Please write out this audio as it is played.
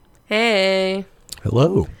Hey.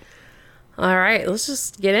 Hello. All right, let's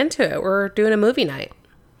just get into it. We're doing a movie night.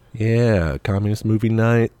 Yeah, communist movie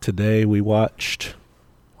night. Today we watched,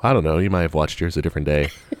 I don't know, you might have watched yours a different day,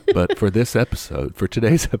 but for today's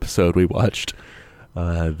episode, we watched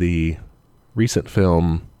the recent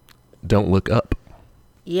film, Don't Look Up.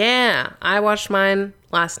 Yeah, I watched mine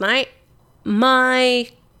last night. My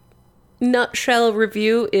nutshell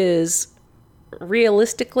review is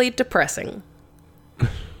realistically depressing.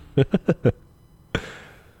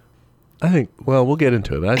 I think, well, we'll get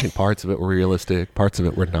into it, but I think parts of it were realistic, parts of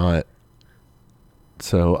it were not.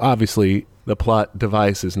 So, obviously, the plot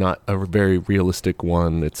device is not a very realistic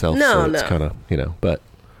one itself, so it's kind of, but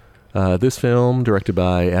this film, directed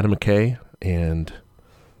by Adam McKay, and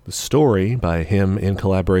the story by him in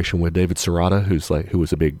collaboration with David Serrata,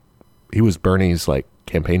 he was Bernie's,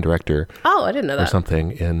 campaign director. Oh, I didn't know that. Or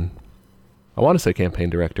something, and I want to say campaign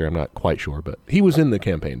director, I'm not quite sure, but he was in the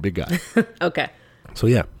campaign, big guy. Okay. So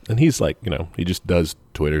yeah, and he's he just does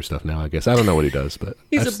Twitter stuff now, I guess. I don't know what he does, but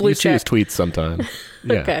he's a blue you see his tweets sometime.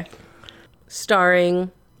 Yeah. Okay.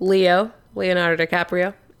 Starring Leonardo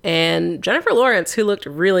DiCaprio, and Jennifer Lawrence, who looked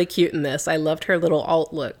really cute in this. I loved her little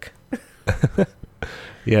alt look.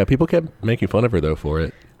 Yeah, people kept making fun of her though for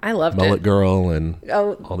it. I loved it. Mullet girl and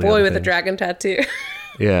all the boy with the dragon tattoo.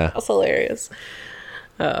 Yeah. That's hilarious.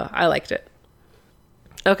 I liked it.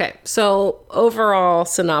 Okay, so overall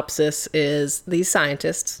synopsis is these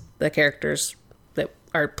scientists, the characters that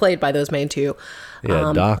are played by those main two.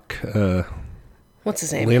 Yeah, Doc. What's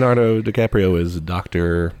his name? Leonardo DiCaprio is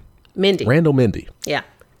Dr. Mindy. Randall Mindy. Yeah.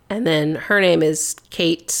 And then her name is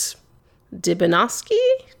Kate Dibinowski?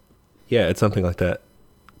 Yeah, it's something like that.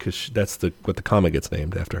 Because that's what the comet gets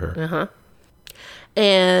named after her. Uh-huh.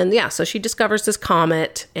 And yeah, so she discovers this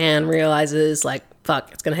comet and realizes,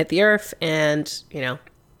 fuck, it's going to hit the Earth. And,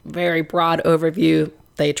 very broad overview.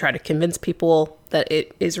 They try to convince people that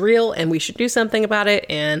it is real and we should do something about it.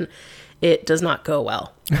 And it does not go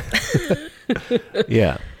well.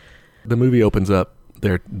 Yeah. The movie opens up.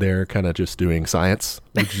 They're kind of just doing science,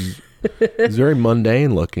 which is very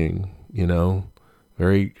mundane looking,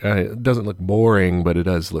 Very, it doesn't look boring, but it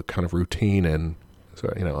does look kind of routine and,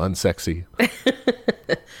 unsexy.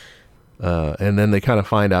 And then they kind of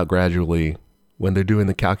find out gradually when they're doing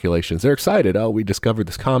the calculations. They're excited. Oh, we discovered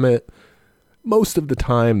this comet. Most of the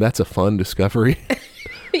time, that's a fun discovery.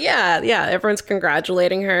 Yeah. Everyone's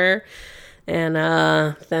congratulating her. And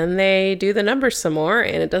then they do the numbers some more,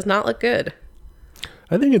 and it does not look good.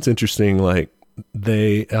 I think it's interesting,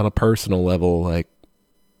 they, on a personal level,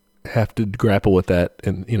 have to grapple with that,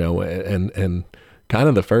 and and kind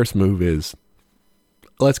of the first move is,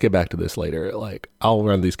 let's get back to this later. I'll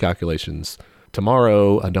run these calculations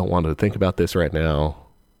tomorrow. I don't want to think about this right now.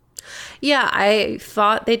 Yeah, I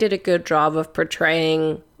thought they did a good job of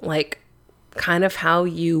portraying kind of how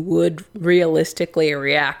you would realistically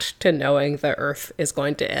react to knowing the Earth is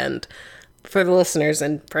going to end. For the listeners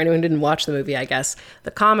and for anyone who didn't watch the movie, I guess,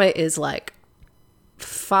 the comet is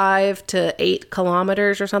 5 to 8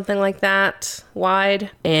 kilometers or something like that wide,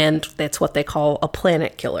 and that's what they call a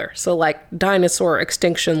planet killer. So dinosaur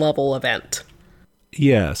extinction level event.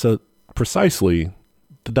 Yeah, so precisely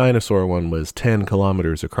the dinosaur one was 10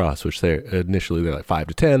 kilometers across, which they're 5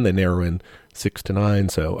 to 10, they narrow in 6 to 9,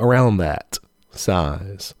 so around that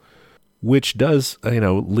size, which does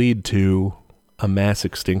lead to a mass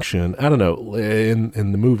extinction. I don't know,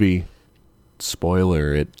 in the movie,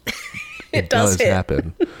 spoiler, it does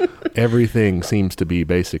happen. Everything seems to be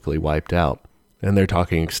basically wiped out. And they're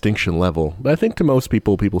talking extinction level. But I think to most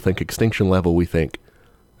people think extinction level, we think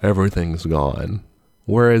everything's gone.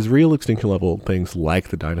 Whereas real extinction level things like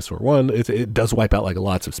the dinosaur one, it does wipe out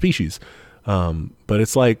lots of species. But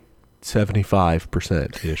it's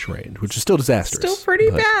 75%-ish range, which is still disastrous. Still pretty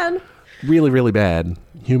bad. Really, really bad.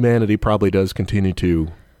 Humanity probably does continue to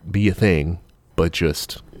be a thing, but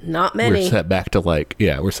just... not many. We're set back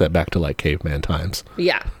to caveman times.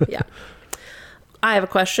 Yeah. I have a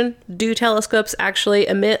question. Do telescopes actually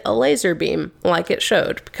emit a laser beam like it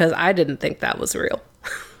showed? Because I didn't think that was real.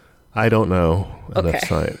 I don't know enough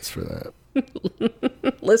science for that.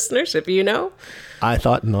 Listeners, if you know. I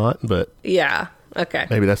thought not, but... yeah. Okay.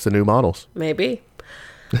 Maybe that's the new models. Maybe.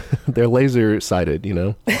 They're laser sighted,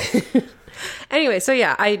 Anyway, so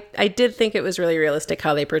yeah, I did think it was really realistic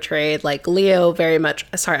how they portrayed Leo very much.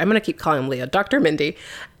 Sorry, I'm going to keep calling him Leo. Dr. Mindy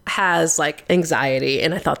has anxiety,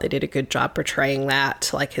 and I thought they did a good job portraying that,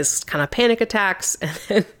 his kind of panic attacks. And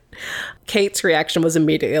then Kate's reaction was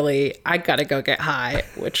immediately, I got to go get high,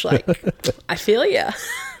 which I feel ya.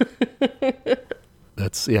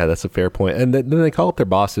 That's a fair point. And then they call up their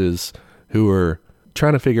bosses who are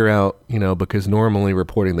trying to figure out, because normally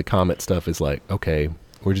reporting the comet stuff is like, okay,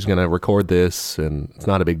 we're just going to record this and it's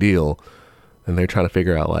not a big deal. And they're trying to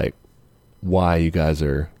figure out like why you guys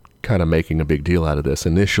are kind of making a big deal out of this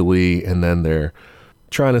initially. And then they're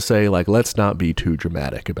trying to say like, let's not be too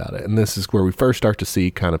dramatic about it. And this is where we first start to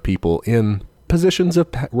see kind of people in positions of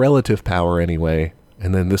relative power anyway.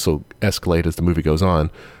 And then this will escalate as the movie goes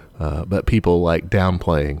on. But people like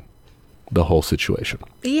downplaying the whole situation.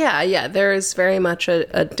 Yeah. There is very much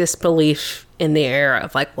a disbelief in the air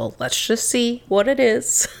of like, well, let's just see what it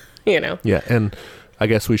is, Yeah, and I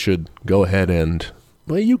guess we should go ahead and,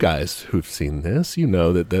 well, you guys who've seen this,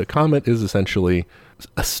 that the comet is essentially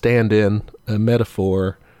a stand-in, a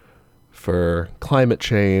metaphor for climate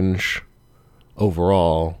change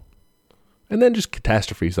overall, and then just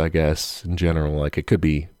catastrophes, I guess, in general. Like it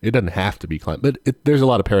doesn't have to be climate, but there's a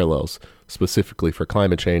lot of parallels specifically for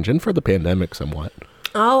climate change and for the pandemic somewhat.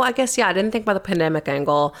 Oh, I guess, yeah, I didn't think about the pandemic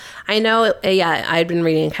angle. I know, I'd been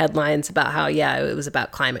reading headlines about how, it was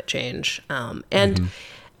about climate change. And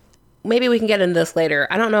maybe we can get into this later.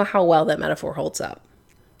 I don't know how well that metaphor holds up.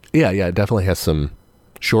 Yeah, it definitely has some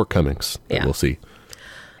shortcomings that we'll see.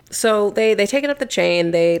 So they take it up the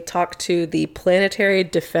chain. They talk to the Planetary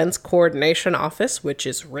Defense Coordination Office, which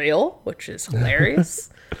is real, which is hilarious.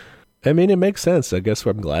 I mean, it makes sense. I guess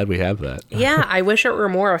I'm glad we have that. Yeah, I wish it were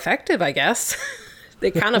more effective, I guess. They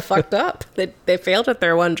kind of fucked up. They failed at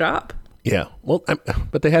their one job. Yeah. Well,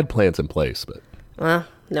 but they had plans in place. But well,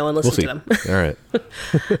 no one listened to them. All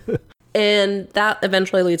right. And that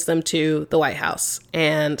eventually leads them to the White House.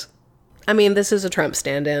 And I mean, this is a Trump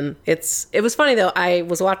stand-in. It was funny though. I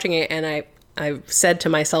was watching it and I said to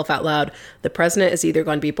myself out loud, the president is either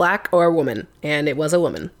going to be black or a woman. And it was a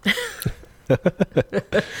woman.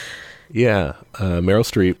 Yeah. Meryl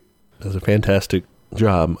Streep does a fantastic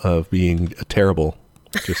job of being a terrible,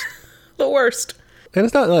 just the worst. And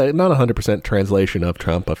it's not 100% translation of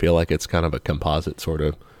Trump. I feel like it's kind of a composite sort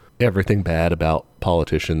of everything bad about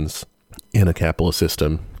politicians in a capitalist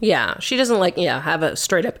system. Yeah, she doesn't have a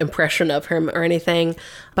straight up impression of him or anything.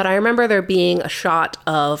 But I remember there being a shot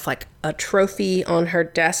of like a trophy on her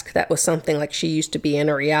desk that was something like she used to be in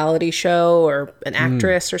a reality show or an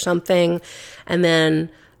actress or something. And then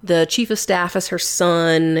the chief of staff is her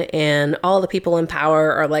son, and all the people in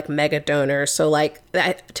power are like mega donors. So like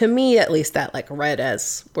that, to me, at least, that like read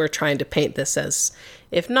as we're trying to paint this as,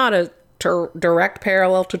 if not a direct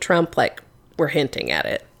parallel to Trump, like we're hinting at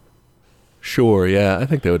it. Sure. Yeah. I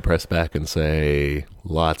think they would press back and say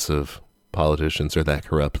lots of politicians are that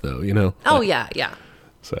corrupt though, Oh yeah.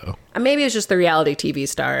 So maybe it's just the reality TV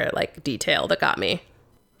star like detail that got me.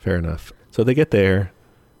 Fair enough. So they get there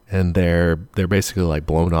and they're basically like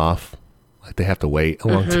blown off. Like they have to wait a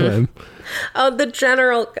long time. Oh, the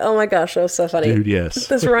general. Oh my gosh, that was so funny. Dude, yes.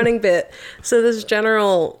 This running bit. So this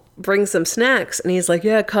general brings them snacks and he's like,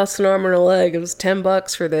 yeah, it costs an arm and a leg. It was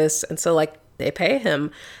 $10 for this. And so like they pay him.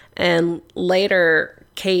 And later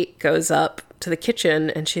Kate goes up to the kitchen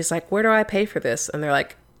and she's like, where do I pay for this? And they're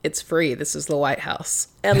like, it's free. This is the White House.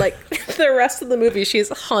 And like the rest of the movie, she's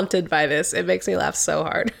haunted by this. It makes me laugh so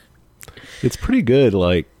hard. It's pretty good.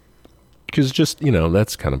 Like, because just,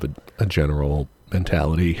 that's kind of a general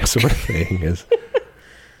mentality sort of thing is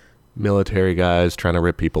military guys trying to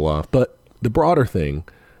rip people off. But the broader thing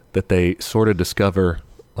that they sort of discover,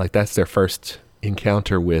 like that's their first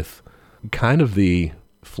encounter with kind of the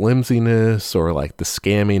flimsiness or like the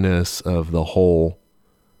scamminess of the whole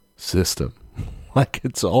system. Like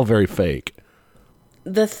it's all very fake.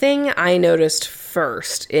 The thing I noticed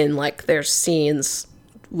first in like their scenes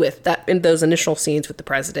with that, in those initial scenes with the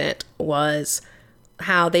president, was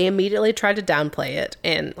how they immediately tried to downplay it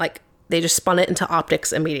and like they just spun it into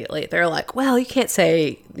optics immediately. They're like, well, you can't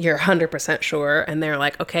say you're 100% sure. And they're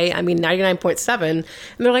like, okay, I mean 99.7. And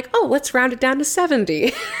they're like, oh, let's round it down to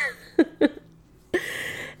 70.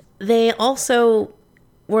 They also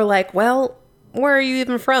were like, well, where are you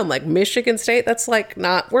even from? Like Michigan State? That's like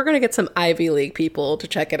not, we're going to get some Ivy League people to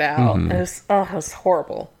check it out. Mm-hmm. It was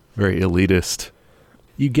horrible. Very elitist.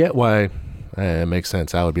 You get why it makes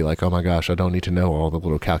sense. I would be like, oh my gosh, I don't need to know all the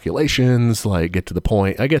little calculations, like get to the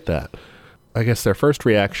point. I get that. I guess their first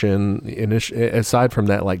reaction, aside from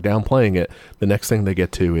that, like downplaying it, the next thing they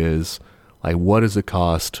get to is like, what does it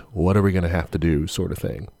cost? What are we going to have to do sort of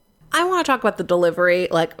thing. I want to talk about the delivery.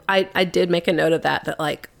 Like I did make a note of that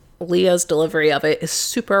like Leo's delivery of it is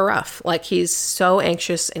super rough. Like he's so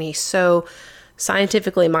anxious and he's so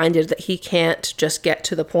scientifically minded that he can't just get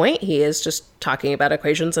to the point. He is just talking about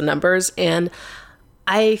equations and numbers. And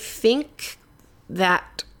I think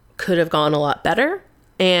that could have gone a lot better.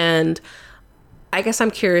 And I guess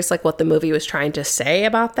I'm curious, like, what the movie was trying to say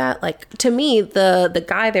about that. Like, to me, the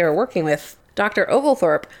guy they were working with, Dr.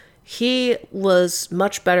 Oglethorpe, he was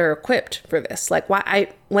much better equipped for this. Like,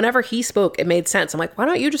 whenever he spoke, it made sense. I'm like, why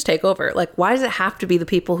don't you just take over? Like, why does it have to be the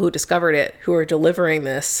people who discovered it who are delivering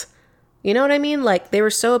this? You know what I mean? Like, they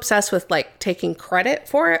were so obsessed with, like, taking credit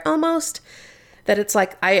for it almost, that it's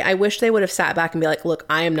like, I wish they would have sat back and be like, look,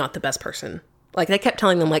 I am not the best person. Like, they kept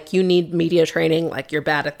telling them, like, you need media training, like, you're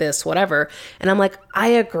bad at this, whatever. And I'm like, I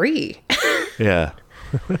agree. Yeah.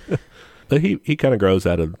 But he kind of grows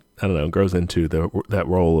out of, I don't know, grows into that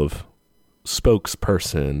role of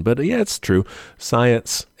spokesperson. But yeah, it's true.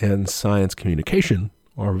 Science and science communication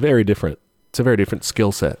are very different. It's a very different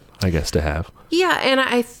skill set, I guess, to have. Yeah, and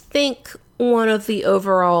I think one of the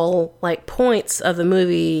overall, like, points of the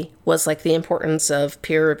movie was, like, the importance of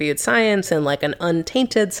peer-reviewed science and, like, an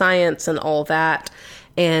untainted science and all that.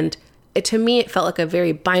 And to me, it felt like a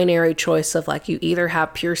very binary choice of, like, you either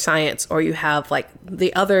have pure science or you have, like,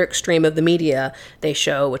 the other extreme of the media they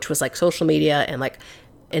show, which was, like, social media and, like,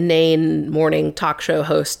 inane morning talk show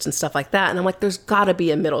hosts and stuff like that. And I'm like, there's got to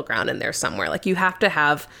be a middle ground in there somewhere. Like, you have to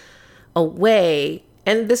have a way,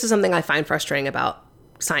 and this is something I find frustrating about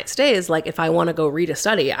science today, is, like, if I want to go read a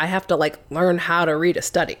study, I have to, like, learn how to read a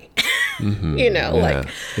study. You know, like,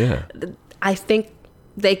 I think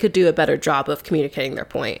they could do a better job of communicating their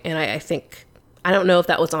point. And I think, I don't know if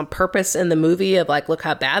that was on purpose in the movie of, like, look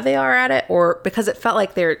how bad they are at it, or because it felt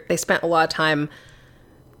like they spent a lot of time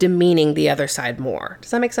demeaning the other side more.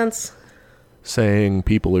 Does that make sense? Saying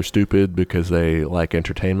people are stupid because they like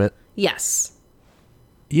entertainment? Yes.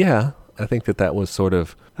 Yeah, I think that was sort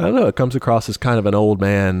of, I don't know, it comes across as kind of an old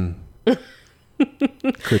man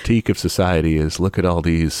critique of society, is look at all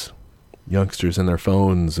these youngsters and their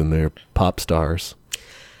phones and their pop stars.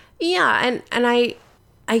 Yeah, and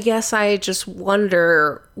I guess I just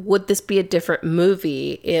wonder, would this be a different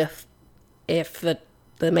movie if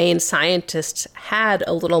the main scientists had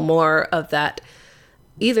a little more of that,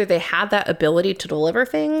 either they had that ability to deliver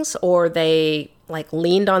things or they, like,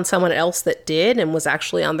 leaned on someone else that did and was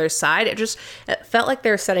actually on their side. It felt like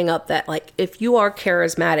they're setting up that, like, if you are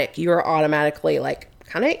charismatic, you're automatically, like,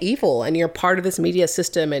 kind of evil and you're part of this media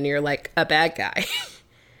system and you're, like, a bad guy.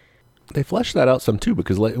 They flesh that out some too,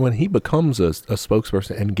 because, like, when he becomes a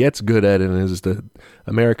spokesperson and gets good at it and is the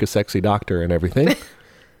America's Sexy Doctor and everything,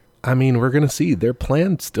 I mean, we're going to see their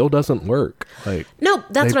plan still doesn't work. Like, no,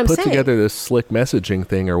 that's what I'm saying. They put together this slick messaging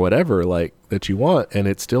thing or whatever, like, that you want, and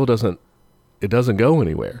it still doesn't go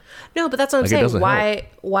anywhere. No, but that's what I'm saying.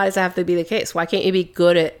 Why does that have to be the case? Why can't you be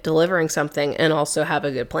good at delivering something and also have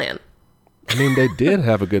a good plan? I mean, they did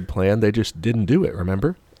have a good plan. They just didn't do it,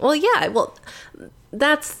 remember? Well, yeah. Well,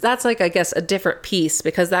 that's like, I guess, a different piece,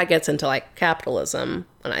 because that gets into, like, capitalism.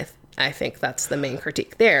 And I think that's the main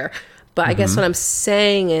critique there. But I guess what I'm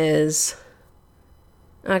saying is,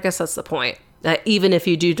 I guess that's the point. That even if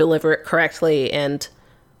you do deliver it correctly and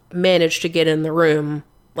manage to get in the room,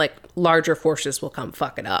 like, larger forces will come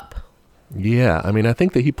fuck it up. Yeah. I mean, I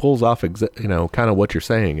think that he pulls off, kind of what you're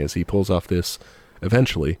saying is he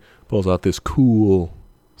eventually pulls off this cool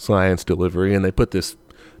science delivery, and they put this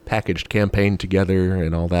packaged campaign together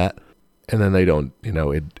and all that. And then they don't,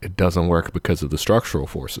 it doesn't work because of the structural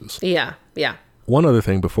forces. Yeah. Yeah. One other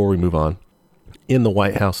thing before we move on, in the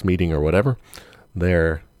White House meeting or whatever,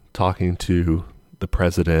 they're talking to the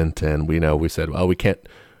president, and we said, well, we can't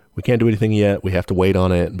do anything yet. We have to wait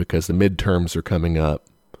on it because the midterms are coming up.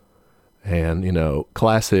 And,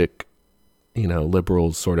 classic,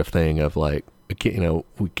 liberals sort of thing of, like,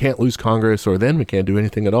 we can't lose Congress, or then we can't do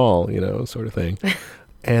anything at all, sort of thing.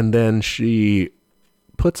 And then she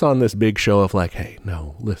puts on this big show of, like, hey,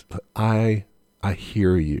 no, listen, I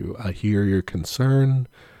hear you. I hear your concern.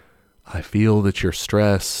 I feel that you're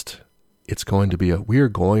stressed. It's going to be we're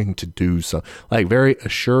going to do some, like, very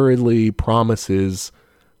assuredly promises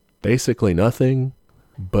basically nothing,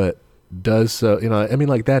 but does so, I mean,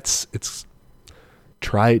 like, it's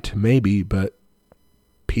trite maybe, but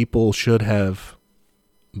people should have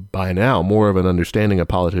by now more of an understanding of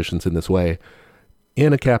politicians in this way.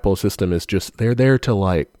 In a capitalist system, is just, they're there to,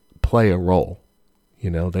 like, play a role.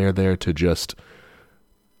 They're there to just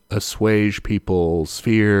assuage people's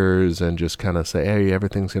fears and just kind of say, hey,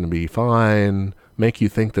 everything's going to be fine, make you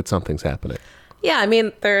think that something's happening. Yeah, I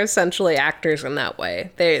mean, they're essentially actors in that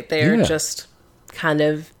way. They're just kind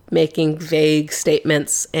of making vague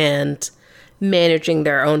statements and managing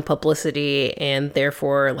their own publicity and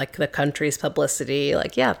therefore, like, the country's publicity.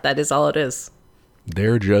 Like, yeah, that is all it is.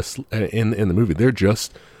 They're just, in the movie, they're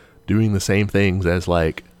just doing the same things as,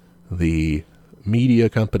 like, the media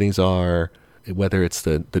companies are, whether it's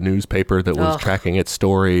the newspaper that was tracking its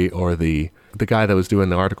story, or the guy that was doing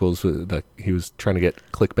the articles, he was trying to get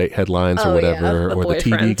clickbait headlines or whatever, or the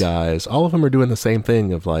TV guys. All of them are doing the same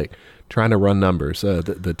thing of like trying to run numbers.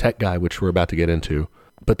 The tech guy, which we're about to get into,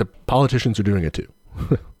 but the politicians are doing it too.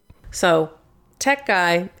 So tech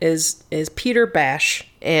guy is Peter Bash,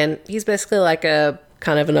 and he's basically like a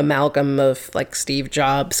kind of an amalgam of like Steve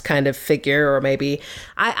Jobs kind of figure, or maybe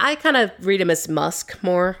I kind of read him as Musk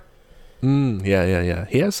more. Yeah.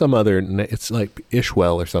 He has some other, it's like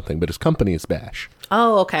Ishwell or something, but his company is Bash.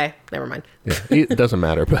 Oh, okay. Never mind. Yeah, it doesn't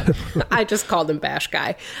matter, but I just called him Bash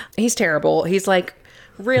Guy. He's terrible. He's like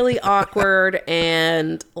really awkward,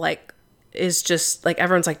 and like is just like,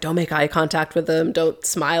 everyone's like, don't make eye contact with him, don't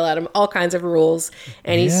smile at him, all kinds of rules.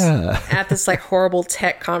 And he's at this like horrible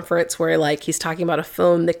tech conference where like he's talking about a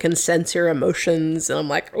phone that can sense your emotions, and I'm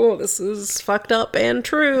like, oh, this is fucked up and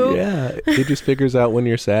true. Yeah, it just figures out when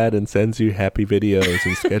you're sad and sends you happy videos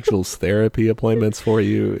and schedules therapy appointments for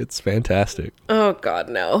you. It's fantastic. Oh god,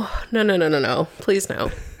 no, please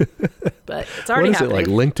no. But it's already happening. It like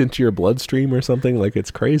linked into your bloodstream or something? Like,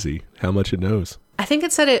 it's crazy how much it knows. I think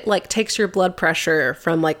it said it like takes your blood pressure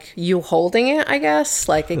from like you holding it, I guess.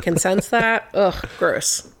 Like it can sense that. Ugh,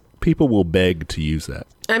 gross. People will beg to use that.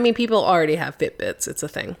 I mean, people already have Fitbits. It's a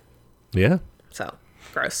thing. Yeah. So,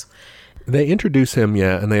 gross. They introduce him,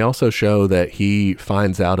 and they also show that he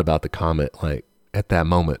finds out about the comet, like, at that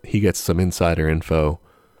moment. He gets some insider info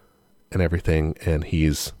and everything, and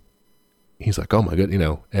he's like, oh my god,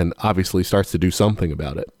 and obviously starts to do something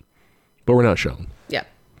about it. But we're not shown. Yeah.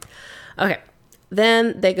 Okay.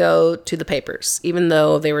 Then they go to the papers, even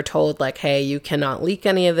though they were told like, hey, you cannot leak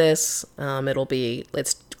any of this.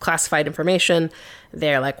 It's classified information.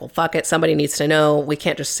 They're like, well, fuck it. Somebody needs to know. We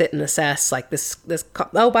can't just sit and assess like this.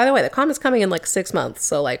 Oh, by the way, the comet's coming in like 6 months.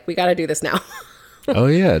 So like, we got to do this now. Oh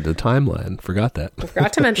yeah. The timeline. Forgot that.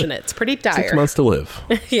 Forgot to mention it. It's pretty dire. 6 months to live.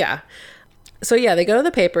 Yeah. So yeah, they go to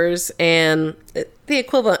the papers, and the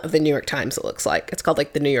equivalent of the New York Times, it looks like. It's called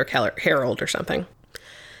like the New York Herald or something.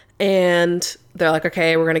 And they're like,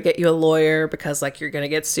 okay, we're going to get you a lawyer because like you're going to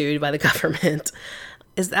get sued by the government.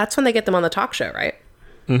 That's when they get them on the talk show, right?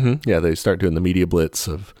 Mm-hmm. Yeah, they start doing the media blitz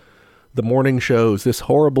of the morning shows. This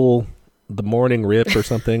horrible, the morning rip or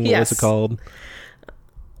something. Yes. What was it called?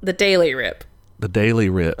 The Daily Rip. The Daily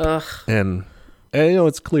Rip. Ugh. And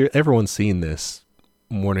it's clear everyone's seen this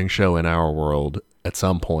morning show in our world at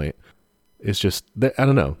some point. It's just, I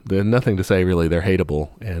don't know. There's nothing to say really. They're hateable,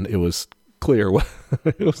 and it was clear.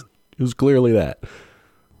 it was clearly that.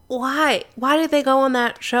 Why did they go on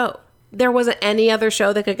that show? There wasn't any other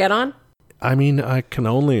show they could get on? I mean, I can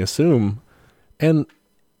only assume. And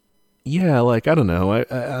yeah, like, I don't know.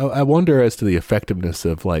 I wonder as to the effectiveness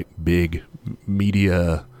of like big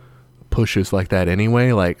media pushes like that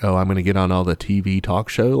anyway. Like, oh, I'm going to get on all the TV talk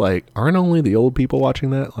show. Like, aren't only the old people watching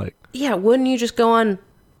that? Like, yeah, wouldn't you just go on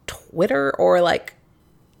Twitter or like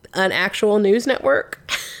an actual news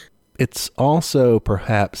network? It's also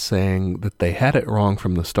perhaps saying that they had it wrong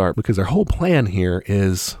from the start, because their whole plan here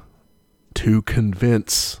is to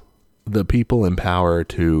convince the people in power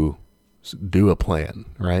to do a plan,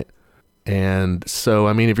 right? And so,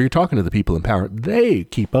 I mean, if you're talking to the people in power, they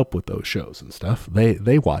keep up with those shows and stuff.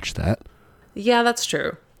 They watch that. Yeah, that's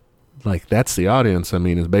true. Like, that's the audience, I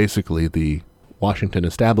mean, is basically the Washington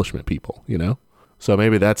establishment people, So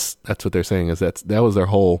maybe that's what they're saying, is that was their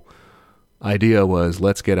whole idea, was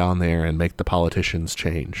let's get on there and make the politicians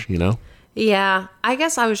change, Yeah, I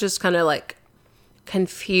guess I was just kind of like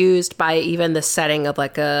confused by even the setting of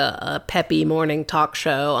like a peppy morning talk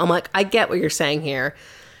show. I'm like, I get what you're saying here,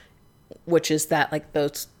 which is that like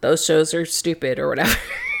those shows are stupid or whatever.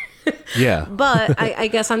 Yeah. But I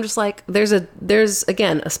guess I'm just like, there's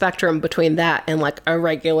again a spectrum between that and like a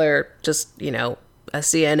regular just, a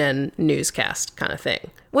CNN newscast kind of thing.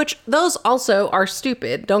 Which those also are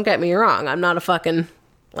stupid. Don't get me wrong. I'm not a fucking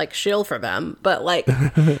like shill for them, but like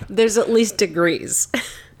there's at least degrees.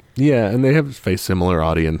 Yeah, and they have faced similar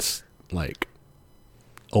audience, like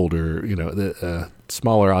older, the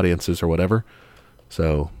smaller audiences or whatever.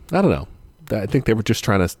 So I don't know. I think they were just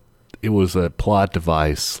trying to. It was a plot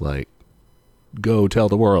device, like, go tell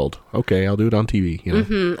the world. Okay, I'll do it on TV.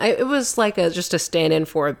 Mm-hmm. It was like just a stand-in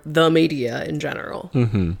for the media in general.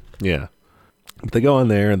 Mm-hmm. Yeah. But they go on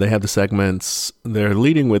there and they have the segments. They're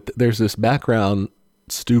leading with, there's this background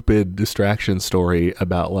stupid distraction story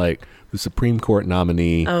about like the Supreme Court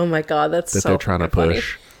nominee. Oh my God, that they're trying to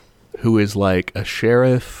push, who is like a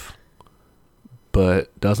sheriff,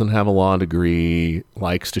 but doesn't have a law degree,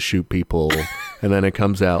 likes to shoot people. And then it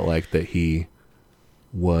comes out like that he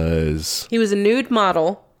was a nude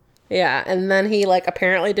model Yeah, and then he like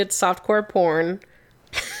apparently did softcore porn.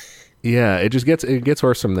 Yeah, it gets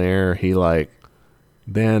worse from there. He like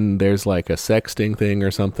then there's like a sexting thing or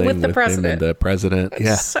something With the him president. and the president. It's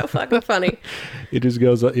Yeah, so fucking funny. it just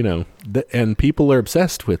goes, and people are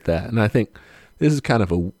obsessed with that. And I think this is kind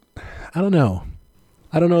of I don't know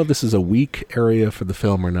if this is a weak area for the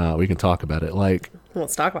film or not. We can talk about it. Like,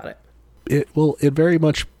 Let's talk about it. it very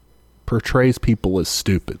much portrays people as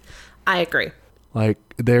stupid. I agree. Like,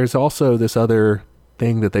 there's also this other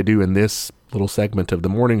thing that they do in this little segment of the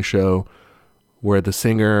morning show where the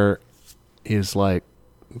singer is like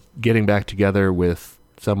getting back together with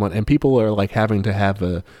someone, and people are like having to have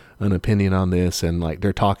an opinion on this, and like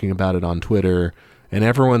they're talking about it on Twitter, and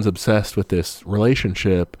everyone's obsessed with this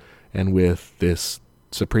relationship and with this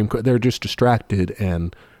Supreme Court. They're just distracted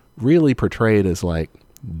and really portrayed as like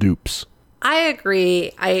dupes. I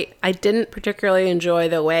agree. I didn't particularly enjoy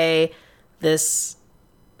the way this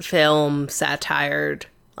film satired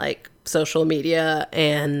like social media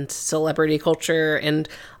and celebrity culture and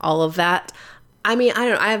all of that. I mean, I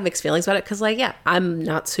don't know. I have mixed feelings about it because, like, yeah, I'm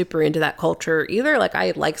not super into that culture either. Like,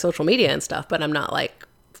 I like social media and stuff, but I'm not like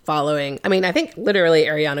following. I mean, I think literally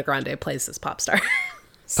Ariana Grande plays this pop star.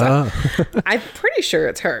 So I'm pretty sure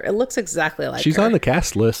it's her. It looks exactly like She's her. on the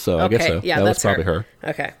cast list, so I guess so. Yeah, that was that's probably her.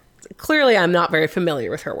 Okay. Clearly, I'm not very familiar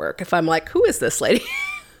with her work. If I'm like, who is this lady?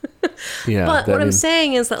 Yeah, But what I'm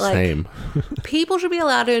saying is that like same. people should be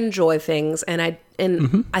allowed to enjoy things, and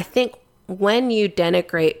I think when you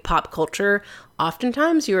denigrate pop culture,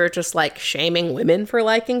 oftentimes you are just like shaming women for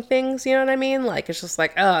liking things. You know what I mean? Like it's just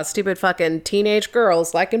like, oh, stupid fucking teenage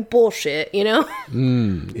girls liking bullshit. You know?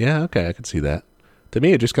 Yeah, okay, I can see that. To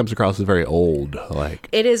me, it just comes across as very old. Like,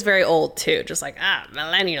 It is very old too. Just like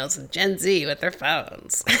millennials and Gen Z with their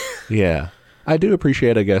phones. yeah, I do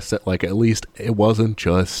appreciate, I guess, that like at least it wasn't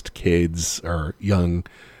just kids or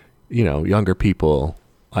younger people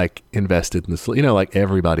like invested in this. Like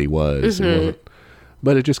everybody was. It wasn't,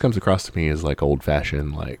 but it just comes across to me as like old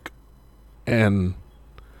fashioned, like, and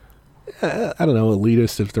I don't know,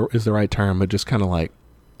 elitist if there is the right term, but just kind of like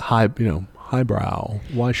highbrow.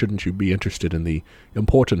 Why shouldn't you be interested in the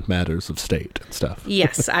important matters of state and stuff?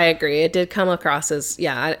 Yes, I agree. It did come across as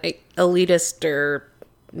elitist or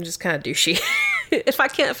just kind of douchey. If I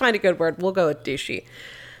can't find a good word, we'll go with douchey.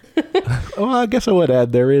 Well, I guess I would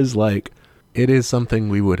add there is like it is something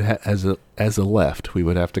we would as a left we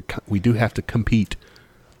do have to compete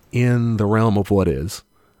in the realm of what is,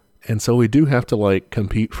 and so we do have to like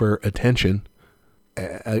compete for attention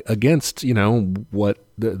against what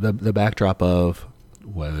the backdrop of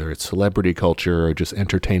whether it's celebrity culture or just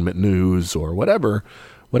entertainment news or whatever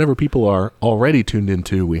people are already tuned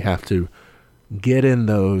into. We have to get in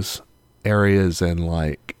those areas and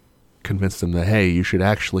like convince them that, hey, you should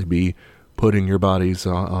actually be putting your bodies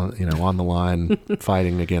on the line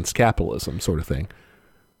fighting against capitalism, sort of thing,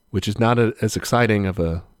 which is not as exciting of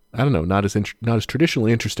not as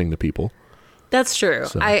traditionally interesting to people. That's true.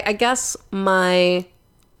 So. I guess my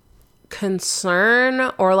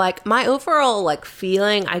concern or like my overall like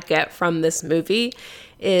feeling I get from this movie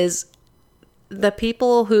is the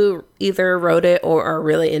people who either wrote it or are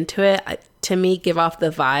really into it, to me, give off the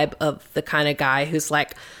vibe of the kind of guy who's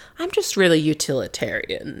like, I'm just really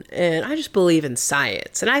utilitarian and I just believe in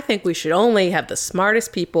science. And I think we should only have the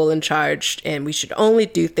smartest people in charge and we should only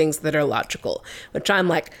do things that are logical, which I'm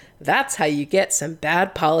like, that's how you get some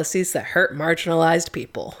bad policies that hurt marginalized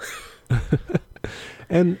people.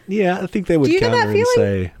 And yeah, I think they would Do you get counter that and feeling?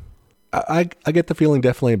 say, I get the feeling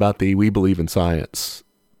definitely about the we believe in science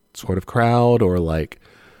sort of crowd, or like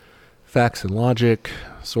facts and logic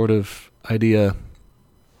sort of idea.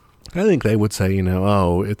 I think they would say,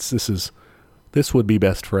 this would be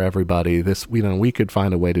best for everybody. This, we could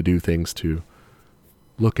find a way to do things to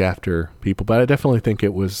look after people. But I definitely think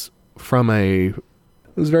it was very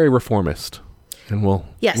reformist, and we'll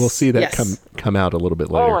see that come out a little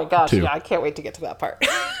bit later. Oh my gosh, too. yeah, I can't wait to get to that part.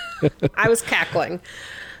 I was cackling.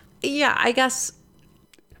 Yeah, I guess.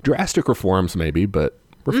 Drastic reforms maybe, but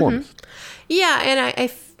reformist. Yeah, and I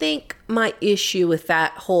think my issue with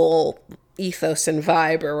that whole ethos and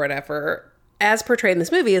vibe or whatever, as portrayed in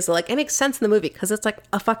this movie, is like, it makes sense in the movie because it's like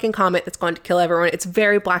a fucking comet that's going to kill everyone. It's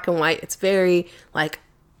very black and white. It's very like,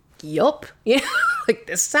 yup, like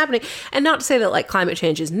this is happening. And not to say that like climate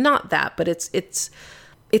change is not that, but it's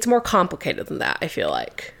more complicated than that, I feel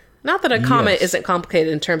like. Not that a comet isn't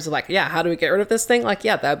complicated in terms of like, yeah, how do we get rid of this thing? Like,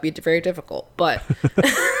 yeah, that would be very difficult, but...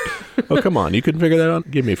 Oh, come on. You couldn't figure that out?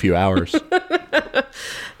 Give me a few hours.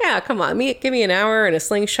 Yeah, come on. Give me an hour and a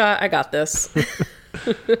slingshot. I got this.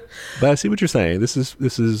 But I see what you're saying. This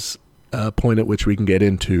is a point at which we can get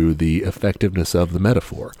into the effectiveness of the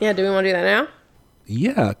metaphor. Yeah, do we want to do that now?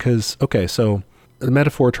 Yeah, because, okay, so the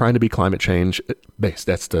metaphor trying to be climate change based,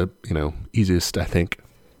 that's the, easiest, I think,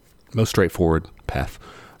 most straightforward path.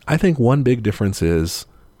 I think one big difference is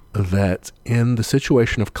that in the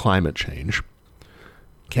situation of climate change,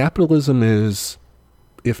 capitalism is,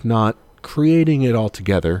 if not creating it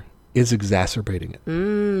altogether, is exacerbating it.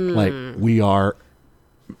 Like we are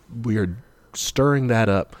stirring that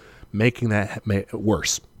up, making that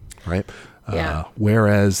worse, right? Yeah.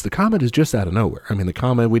 Whereas the comet is just out of nowhere. I mean, the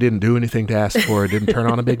comet, we didn't do anything to ask for it, didn't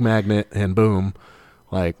turn on a big magnet, and boom,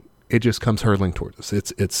 like it just comes hurtling towards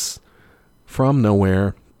us. It's from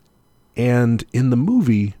nowhere. And in the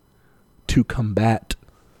movie, to combat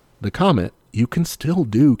the comet, you can still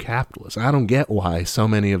do capitalism. I don't get why so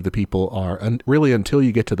many of the people are, really until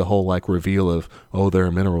you get to the whole like reveal of, oh, there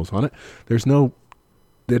are minerals on it.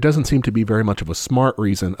 There doesn't seem to be very much of a smart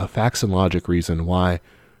reason, a facts and logic reason why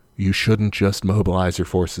you shouldn't just mobilize your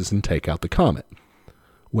forces and take out the comet.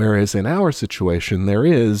 Whereas in our situation, there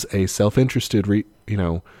is a self-interested,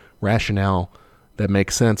 rationale that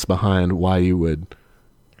makes sense behind why you would,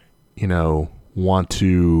 want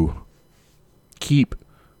to keep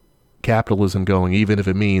capitalism going, even if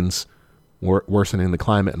it means worsening the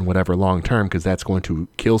climate and whatever long term, because that's going to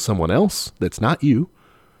kill someone else that's not you.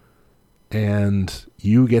 And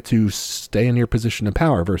you get to stay in your position of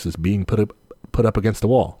power versus being put up against a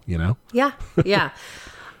wall, Yeah. Yeah.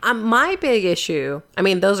 My big issue, I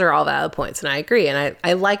mean, those are all valid points, and I agree. And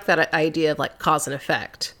I like that idea of like cause and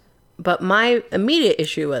effect. But my immediate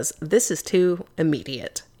issue was this is too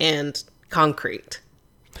immediate and concrete.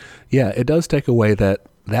 Yeah, it does take away that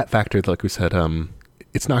factor, like we said,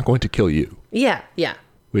 it's not going to kill you. Yeah, yeah.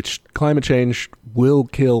 Which climate change will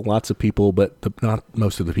kill lots of people, but not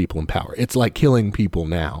most of the people in power. It's like killing people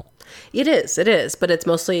now. It is. But it's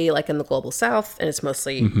mostly like in the global south, and it's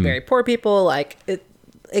mostly very poor people. Like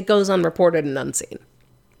it goes unreported and unseen.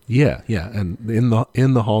 Yeah, yeah. And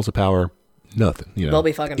in the halls of power, nothing. They'll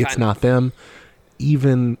be fucking fine. It's not them.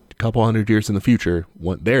 Even a couple hundred years in the future,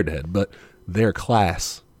 they're dead, but their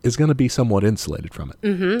class is going to be somewhat insulated from it.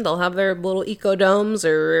 Mm-hmm. They'll have their little ecodomes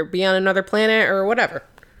or be on another planet or whatever.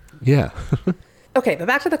 Yeah. Okay, but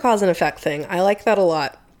back to the cause and effect thing. I like that a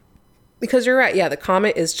lot. Because you're right. Yeah, the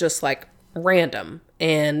comet is just like random.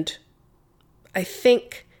 And I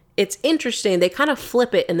think it's interesting. They kind of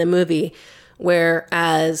flip it in the movie,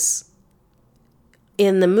 whereas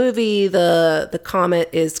in the movie, the comet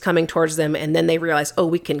is coming towards them, and then they realize, oh,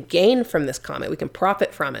 we can gain from this comet. We can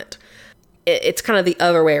profit from it. It's kind of the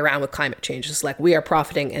other way around with climate change. It's like we are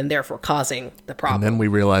profiting and therefore causing the problem. And then we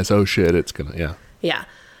realize, oh shit, it's gonna, yeah. Yeah.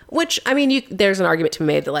 Which, I mean, there's an argument to be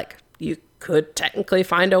made that like you could technically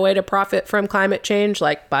find a way to profit from climate change,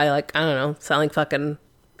 like by like, I don't know, selling fucking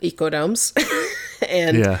ecodomes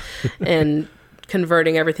and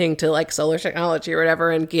converting everything to like solar technology or whatever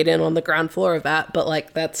and get in on the ground floor of that. But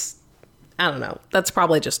like, that's, I don't know. That's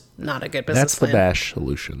probably just not a good business plan. That's the Bash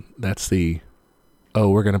solution. That's the, oh,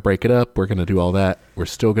 we're going to break it up. We're going to do all that. We're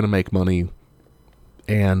still going to make money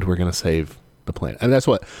and we're going to save the planet. And that's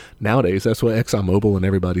what nowadays, that's what ExxonMobil and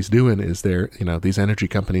everybody's doing is these energy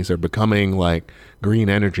companies are becoming like green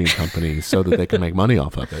energy companies so that they can make money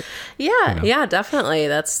off of it. Yeah. Yeah, definitely.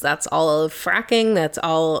 That's all of fracking. That's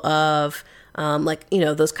all of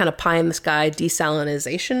those kind of pie in the sky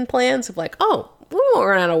desalinization plans of like, oh, we won't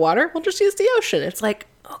run out of water. We'll just use the ocean. It's like,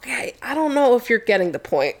 okay, I don't know if you're getting the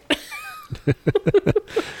point.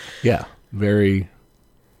 Yeah, very,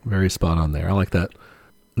 very spot on there. I like that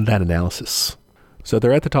analysis. So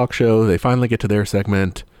they're at the talk show. They finally get to their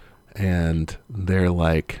segment, and they're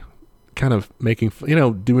like kind of making,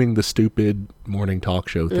 doing the stupid morning talk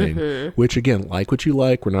show thing, which again, like what you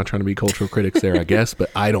like. We're not trying to be cultural critics there, I guess,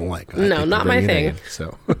 but I don't like it. No, not my thing.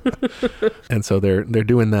 So, and so they're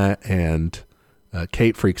doing that, and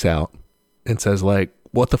Kate freaks out and says like,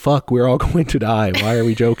 what the fuck? We're all going to die. Why are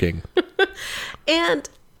we joking? And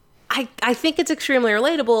I think it's extremely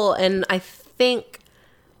relatable. And I think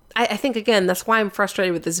again, that's why I'm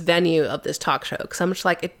frustrated with this venue of this talk show. Cause I'm just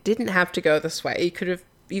like, it didn't have to go this way.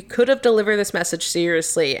 You could have delivered this message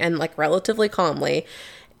seriously and like relatively calmly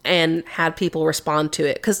and had people respond to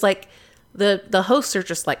it. Cause like the hosts are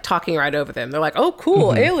just like talking right over them. They're like, oh,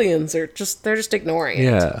 cool. Aliens are they're just ignoring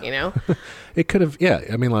it, It could have, yeah.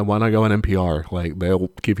 I mean, like, why not go on NPR? Like, they'll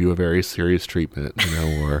give you a very serious treatment,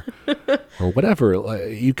 or whatever.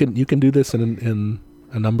 Like, you can do this in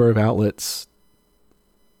a number of outlets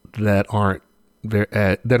that aren't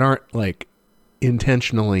like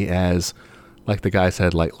intentionally as, like the guy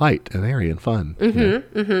said, like light and airy and fun.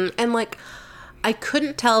 And like, I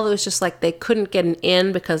couldn't tell if it was just like they couldn't get an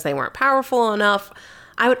in because they weren't powerful enough.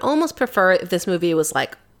 I would almost prefer if this movie was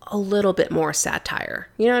like a little bit more satire.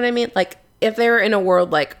 You know what I mean? Like if they were in a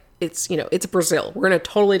world like it's, you know, it's Brazil. We're in a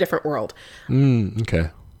totally different world. Okay.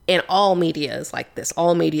 And all media is like this.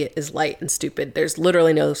 All media is light and stupid. There's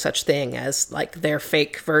literally no such thing as like their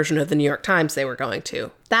fake version of the New York Times they were going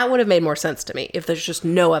to. That would have made more sense to me if there's just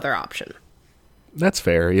no other option. That's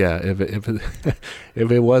fair. Yeah.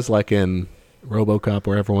 If it was like in RoboCop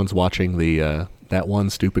where everyone's watching the that one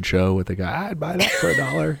stupid show with the guy, I'd buy that for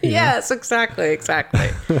 $1. Yes, exactly.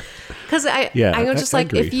 Because I was just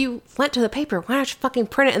like, if you went to the paper, why don't you fucking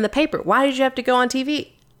print it in the paper? Why did you have to go on TV?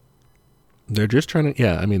 They're just trying to.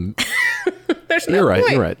 Yeah, I mean, There's no you're right.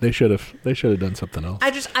 point. You're right. They should have done something else.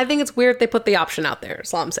 I think it's weird they put the option out there.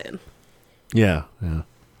 That's all I'm saying. Yeah.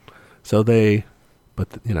 So they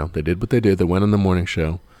did what they did. They went on the morning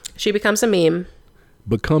show. She becomes a meme.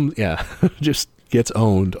 Just gets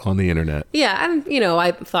owned on the internet. Yeah, and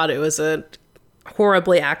I thought it was a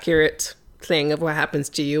horribly accurate thing of what happens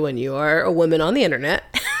to you when you are a woman on the internet.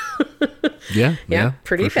 Yeah,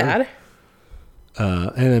 pretty bad. Sure.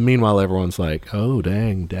 And then meanwhile, everyone's like, "Oh,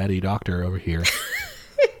 dang, daddy doctor over here."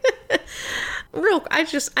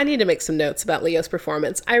 I need to make some notes about Leo's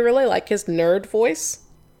performance. I really like his nerd voice.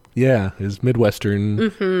 Yeah, his Midwestern.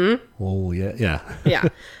 Mm-hmm. Oh, yeah. Yeah.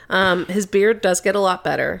 His beard does get a lot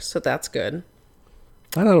better, so that's good.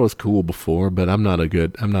 I thought it was cool before, but I'm not a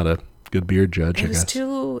good beard judge. It was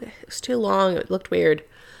too long. It looked weird.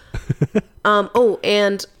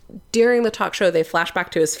 And during the talk show, they flash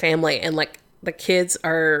back to his family, and like the kids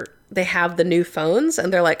they have the new phones,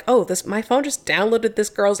 and they're like, "Oh, my phone just downloaded this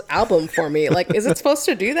girl's album for me. Like, is it supposed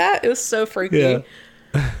to do that?" It was so freaky.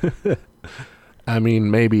 Yeah. I mean,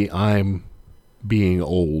 maybe I'm being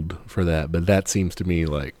old for that, but that seems to me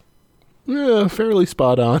like fairly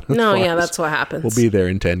spot on. No, yeah, that's what happens. We'll be there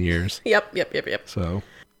in 10 years. Yep. So,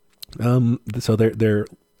 so they're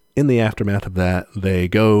in the aftermath of that. They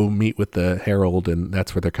go meet with the Herald, and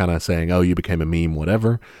that's where they're kind of saying, "Oh, you became a meme,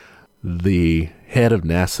 whatever." The head of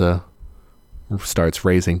NASA starts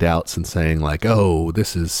raising doubts and saying like, "Oh,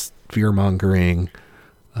 this is fear mongering."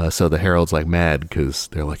 So the Herald's like mad because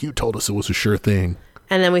they're like, "You told us it was a sure thing."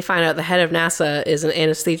 And then we find out the head of NASA is an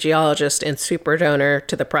anesthesiologist and super donor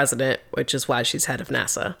to the president, which is why she's head of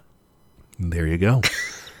NASA. There you go.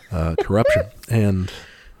 Corruption. And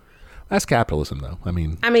that's capitalism, though. I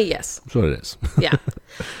mean, yes. That's what it is. Yeah.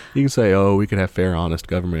 You can say, "Oh, we could have fair, honest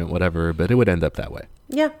government, whatever," but it would end up that way.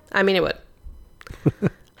 Yeah, it would.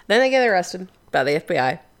 Then they get arrested by the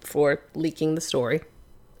FBI for leaking the story.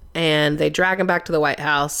 And they drag him back to the White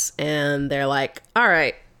House, and they're like, "All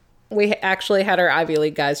right, we actually had our Ivy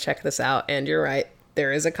League guys check this out, and you're right,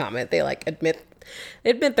 there is a comment." They like admit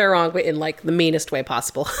they're wrong, but in like the meanest way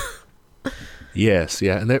possible. Yes,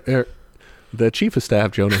 yeah, and the chief of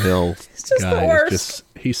staff, Jonah Hill, guy,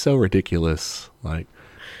 he's so ridiculous. Like,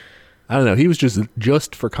 I don't know, he was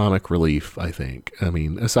just for comic relief, I think. I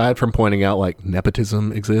mean, aside from pointing out like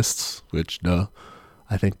nepotism exists, which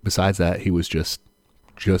I think besides that, he was just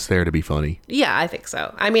there to be funny. Yeah, I think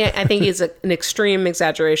so. I mean, I think he's an extreme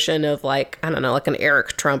exaggeration of like, I don't know, like an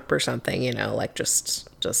Eric Trump or something, like just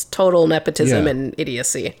total nepotism and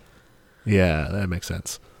idiocy. Yeah, that makes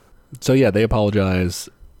sense. So yeah, they apologize,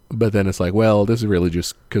 but then it's like, well, this is really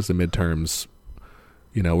just because the midterms,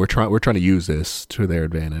 we're trying to use this to their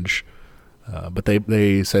advantage. But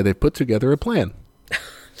they say they put together a plan.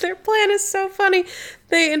 Their plan is so funny.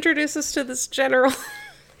 They introduce us to this general.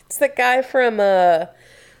 It's the guy from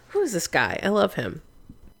who's this guy? I love him.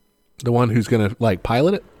 The one who's gonna like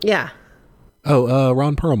pilot it? Yeah. Oh,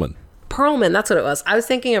 Ron Perlman. Perlman, that's what it was. I was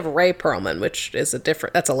thinking of Ray Perlman, which is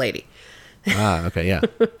that's a lady. Okay, yeah.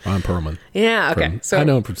 Ron Perlman. Yeah, okay. So I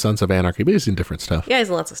know him from Sons of Anarchy, but he's in different stuff. Yeah, he's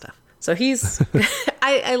in lots of stuff. So he's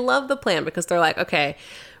I love the plan because they're like, okay,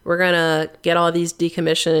 we're gonna get all these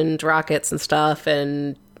decommissioned rockets and stuff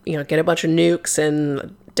and get a bunch of nukes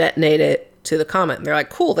and detonate it to the comet. And they're like,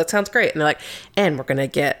 cool, that sounds great. And they're like, and we're gonna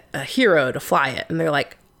get a hero to fly it. And they're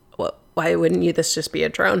like, well, why wouldn't this just be a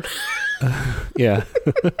drone? Yeah.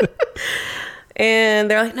 And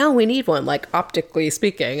they're like, no, we need one, like optically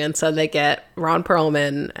speaking. And so they get Ron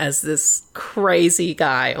Perlman as this crazy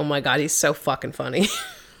guy. Oh my God, he's so fucking funny.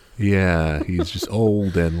 Yeah, he's just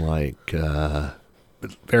old and like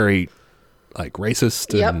very like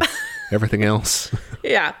racist and everything else.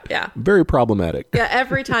 Yeah. Very problematic. Yeah,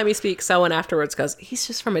 every time he speaks, someone afterwards goes, he's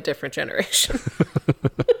just from a different generation.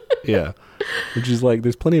 Yeah. Which is like,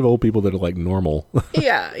 there's plenty of old people that are like normal.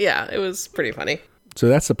 Yeah, it was pretty funny. So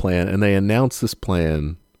that's the plan, and they announce this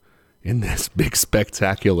plan in this big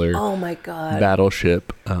spectacular Oh my God.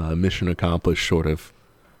 battleship mission accomplished sort of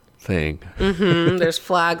thing. There's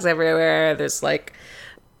flags everywhere. There's like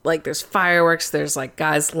there's fireworks. There's like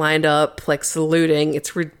guys lined up, like saluting.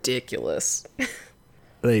 It's ridiculous.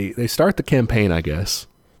 They start the campaign, I guess.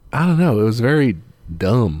 I don't know. It was very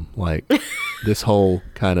dumb. Like this whole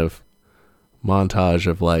kind of montage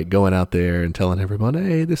of like going out there and telling everyone,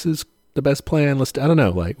 hey, this is the best plan. I don't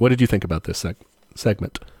know. Like, what did you think about this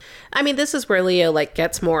segment? I mean, this is where Leo like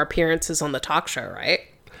gets more appearances on the talk show, right?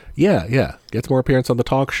 Yeah. Gets more appearance on the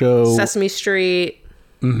talk show. Sesame Street.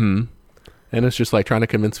 Mm-hmm. And it's just like trying to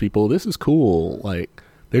convince people this is cool. Like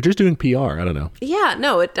they're just doing PR. I don't know. Yeah,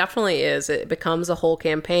 no, it definitely is. It becomes a whole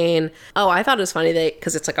campaign. Oh, I thought it was funny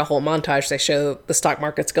because it's like a whole montage. They show the stock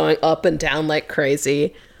market's going up and down like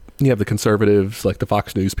crazy. You have the conservatives, like the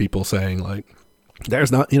Fox News people saying like,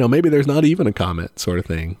 there's not, maybe there's not even a comet sort of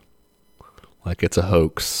thing. Like it's a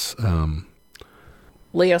hoax.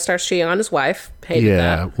 Leo starts cheating on his wife. Hated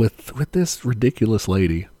that. with this ridiculous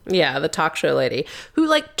lady. Yeah, the talk show lady who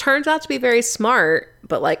like turns out to be very smart,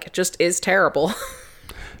 but like just is terrible.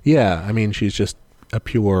 Yeah, I mean, she's just a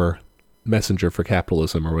pure messenger for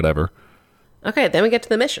capitalism or whatever. Okay, then we get to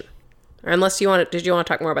the mission. Or unless did you want to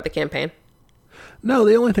talk more about the campaign? No,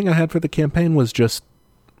 the only thing I had for the campaign was just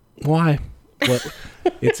why. What?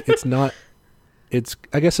 It's not. It's.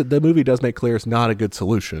 I guess the movie does make clear it's not a good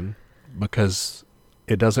solution because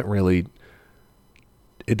it doesn't really.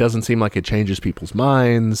 It doesn't seem like it changes people's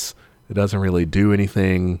minds. It doesn't really do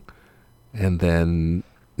anything, and then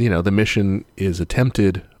the mission is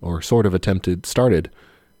attempted or sort of started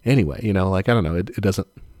anyway. Like I don't know. It doesn't.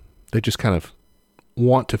 They just kind of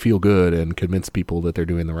want to feel good and convince people that they're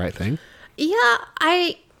doing the right thing. Yeah,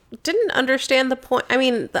 I didn't understand the point. I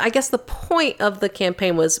mean, I guess the point of the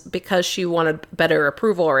campaign was because she wanted better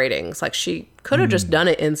approval ratings. Like, she could have just done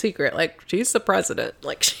it in secret. Like, she's the president.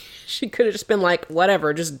 Like, she could have just been like,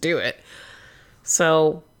 whatever, just do it.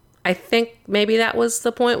 So, I think maybe that was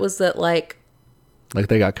the point, was that, like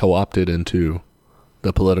they got co-opted into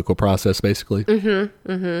the political process, basically?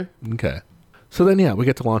 Mm-hmm. Okay. So then, yeah, we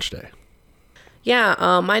get to launch day.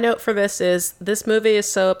 Yeah, my note for this is, this movie is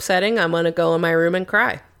so upsetting, I'm going to go in my room and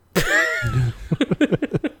cry.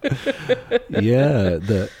 Yeah,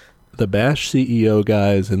 the Bash CEO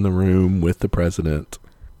guy's in the room with the president,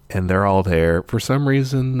 and they're all there. For some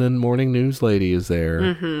reason, the morning news lady is there.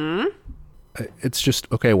 Mm-hmm. It's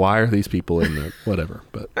just, okay, why are these people in there? Whatever.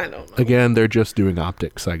 But I don't know. Again, they're just doing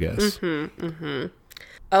optics, I guess. Mm-hmm, mm-hmm.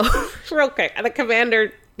 Oh, real quick. The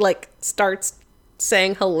commander, starts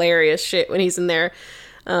saying hilarious shit when he's in there.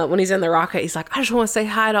 When he's in the rocket, he's like, I just want to say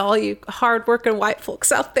hi to all you hardworking white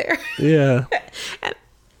folks out there. Yeah.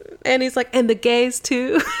 and he's like, and the gays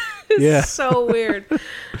too. It's yeah. so weird.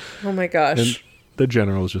 Oh my gosh. And the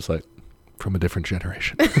general is just like, from a different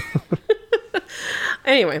generation.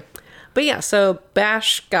 Anyway. But yeah, so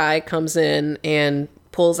Bash guy comes in and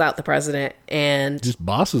pulls out the president and just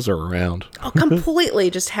bosses her around.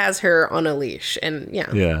 Completely just has her on a leash. And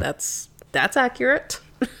yeah. That's accurate.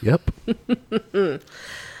 Yep.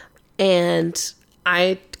 And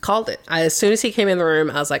I called it. As soon as he came in the room,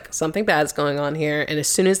 I was like, something bad's going on here. And as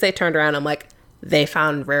soon as they turned around, I'm like, they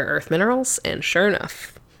found rare earth minerals. And sure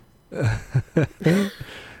enough.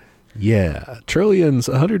 Yeah.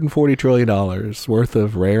 $140 trillion worth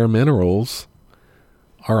of rare minerals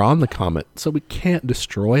are on the comet. So we can't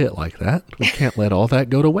destroy it like that. We can't let all that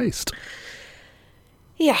go to waste.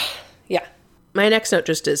 Yeah. Yeah. My next note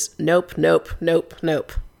just is nope, nope, nope,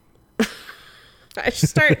 nope.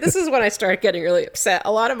 This is when I start getting really upset.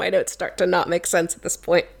 A lot of my notes start to not make sense at this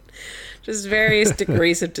point. Just various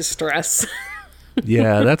degrees of distress.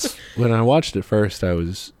 Yeah, that's when I watched it first.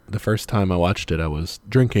 The first time I watched it, I was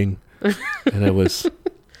drinking, and it was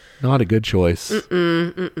not a good choice.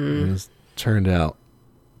 It turned out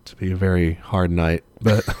to be a very hard night,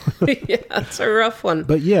 but yeah, it's a rough one.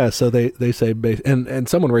 But yeah, so they say, and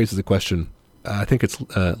someone raises a question. I think it's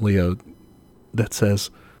Leo that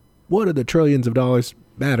says, "What do the trillions of dollars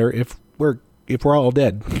matter if we're all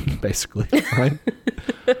dead?" Basically, right?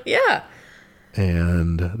 Yeah.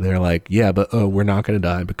 And they're like, "Yeah, but we're not going to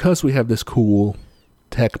die because we have this cool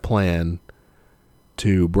tech plan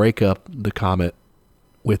to break up the comet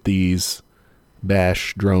with these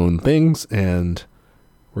Bash drone things, and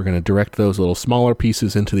we're going to direct those little smaller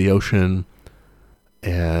pieces into the ocean,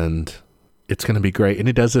 and it's going to be great." And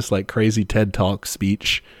he does this crazy TED Talk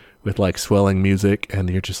speech with swelling music, and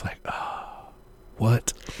you're just like, oh,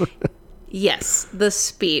 what? Yes, the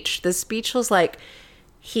speech was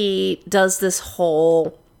he does this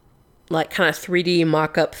whole like kind of 3D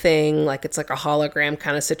mock-up thing, like it's like a hologram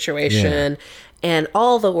kind of situation. And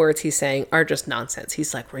all the words he's saying are just nonsense.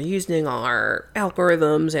 He's like, we're using our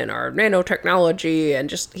algorithms and our nanotechnology,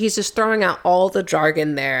 and he's just throwing out all the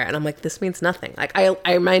jargon there. And I'm like, this means nothing. Like,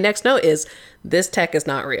 I my next note is, this tech is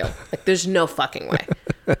not real. Like, there's no fucking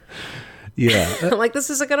way. Yeah. I'm like, this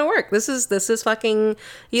isn't gonna work. This is fucking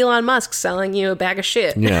Elon Musk selling you a bag of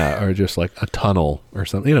shit. Yeah, or just like a tunnel or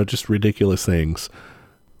something. You know, just ridiculous things.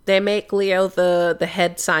 They make Leo the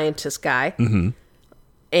head scientist guy. Mm-hmm.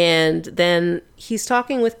 And then he's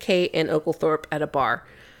talking with Kate and Oglethorpe at a bar.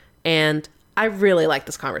 And I really like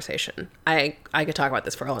this conversation. I could talk about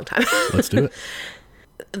this for a long time. Let's do it.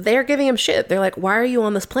 They're giving him shit. They're like, why are you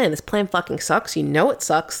on this plan? This plan fucking sucks. You know it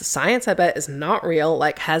sucks. The science, I bet, is not real.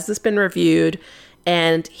 Like, has this been reviewed?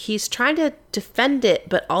 And he's trying to defend it,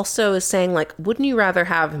 but also is saying, like, wouldn't you rather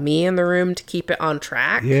have me in the room to keep it on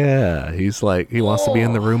track? Yeah, he's like, he wants to be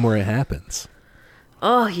in the room where it happens.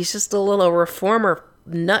 Oh, he's just a little reformer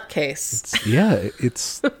nutcase.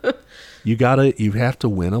 It's you have to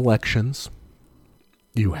win elections.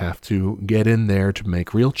 You have to get in there to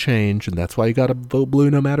make real change, and that's why you gotta vote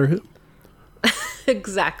blue no matter who.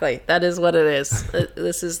 Exactly. That is what it is.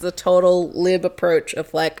 This is the total lib approach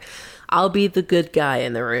of like, I'll be the good guy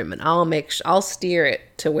in the room and I'll steer it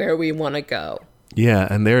to where we want to go. Yeah,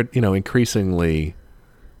 and they're, increasingly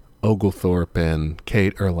Oglethorpe and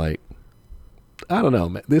Kate are like, I don't know,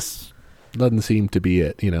 man, this doesn't seem to be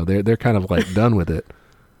it. They're kind of like done with it.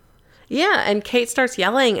 Yeah, and Kate starts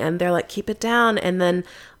yelling and they're like, keep it down. And then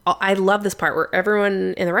I love this part where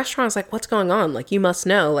everyone in the restaurant is like, what's going on? Like, you must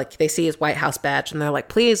know. Like, they see his White House badge and they're like,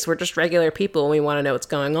 please, we're just regular people and we want to know what's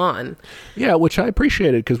going on. Yeah, which I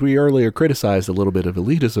appreciated because we earlier criticized a little bit of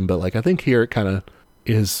elitism, but like I think here it kind of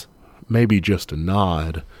is maybe just a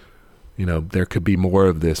nod. There could be more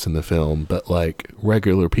of this in the film, but like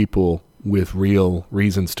regular people with real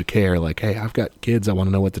reasons to care, like, hey, I've got kids, I want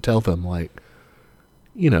to know what to tell them, like,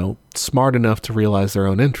 smart enough to realize their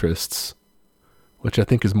own interests, which I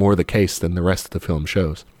think is more the case than the rest of the film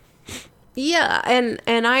shows. Yeah, and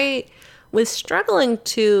I was struggling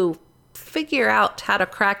to figure out how to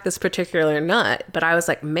crack this particular nut, but I was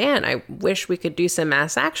like, man, I wish we could do some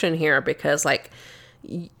mass action here because, like,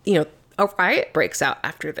 a riot breaks out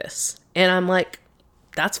after this. And I'm like,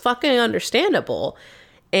 that's fucking understandable.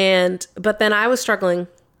 But then I was struggling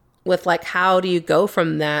with, like, how do you go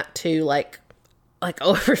from that to, like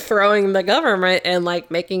overthrowing the government and,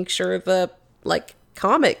 like, making sure the, like,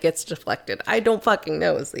 comet gets deflected. I don't fucking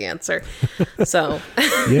know is the answer. So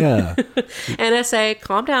yeah. NSA,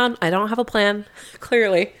 calm down. I don't have a plan,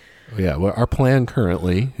 clearly. Yeah, well, our plan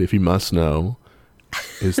currently, if you must know,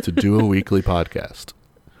 is to do a weekly podcast.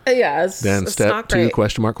 Yeah, then it's step not 2, great.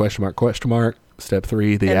 question mark. Step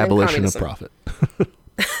 3, the And then abolition of communism. profit.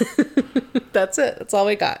 That's it. That's all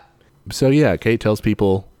we got. So yeah, Kate tells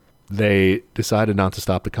people they decided not to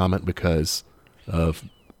stop the comet because of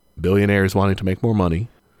billionaires wanting to make more money,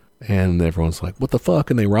 and everyone's like, what the fuck,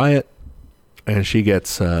 and they riot, and she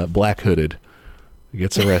gets black hooded,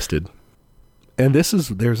 gets arrested. And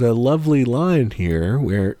there's a lovely line here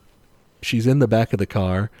where she's in the back of the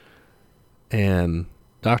car and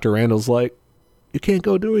Dr. Randall's like, you can't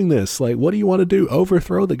go doing this, like, what do you want to do,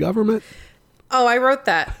 overthrow the government? Oh, I wrote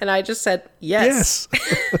that and I just said yes.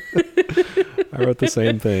 I wrote the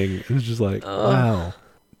same thing. It was just like, wow.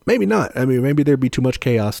 Maybe not. I mean, maybe there'd be too much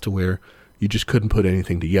chaos to where you just couldn't put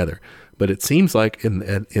anything together. But it seems like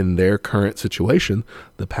in their current situation,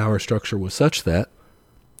 the power structure was such that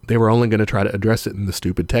they were only going to try to address it in the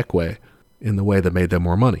stupid tech way, in the way that made them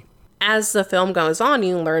more money. As the film goes on,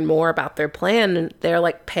 you learn more about their plan, and they're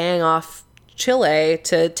like paying off Chile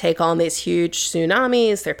to take on these huge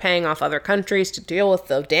tsunamis. They're paying off other countries to deal with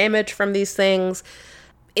the damage from these things.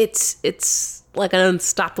 It's like an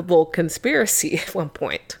unstoppable conspiracy at one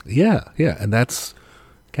point. Yeah, and that's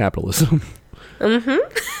capitalism.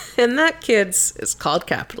 Mm-hmm. And that, kids, is called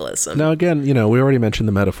capitalism. Now, again, we already mentioned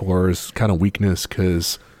the metaphors, kind of weakness,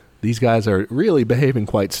 because these guys are really behaving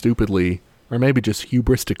quite stupidly, or maybe just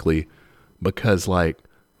hubristically, because, like,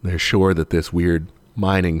 they're sure that this weird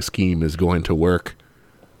mining scheme is going to work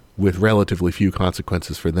with relatively few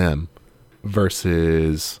consequences for them,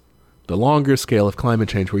 versus the longer scale of climate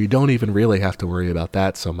change where you don't even really have to worry about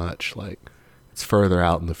that so much. Like, it's further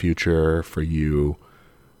out in the future for you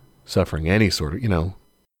suffering any sort of,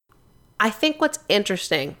 I think what's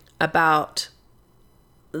interesting about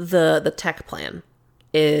the tech plan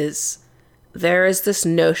is there is this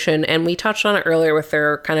notion, and we touched on it earlier with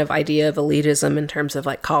their kind of idea of elitism in terms of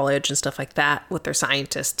like college and stuff like that with their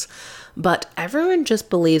scientists, but everyone just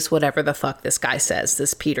believes whatever the fuck this guy says,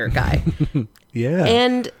 this Peter guy. Yeah.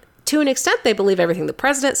 And to an extent, they believe everything the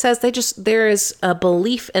president says. There is a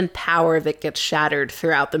belief and power that gets shattered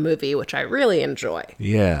throughout the movie, which I really enjoy.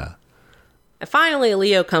 Yeah. And finally,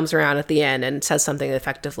 Leo comes around at the end and says something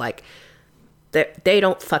effective like, they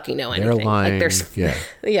don't fucking know anything. They're lying. Yeah.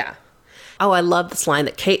 Yeah. Oh, I love this line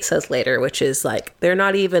that Kate says later, which is like, they're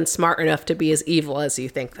not even smart enough to be as evil as you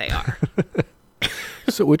think they are.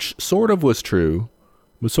 So, which sort of was true,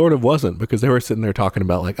 but sort of wasn't, because they were sitting there talking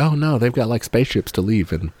about like, oh no, they've got like spaceships to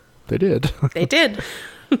leave, and they did. They did.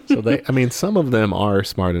 So some of them are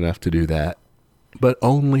smart enough to do that, but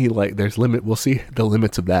only like we'll see the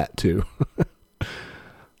limits of that too.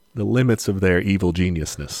 The limits of their evil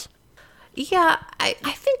geniusness. Yeah, I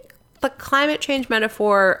think the climate change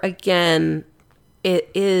metaphor, again, it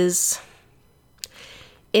is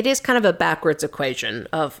kind of a backwards equation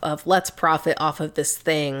of let's profit off of this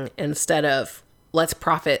thing instead of let's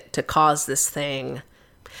profit to cause this thing.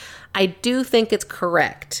 I do think it's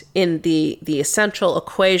correct in the essential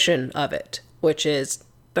equation of it, which is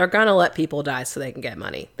they're going to let people die so they can get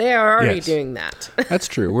money. They are already doing that. That's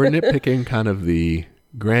true. We're nitpicking kind of the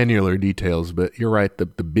granular details, but you're right. The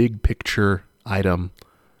big picture item,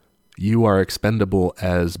 you are expendable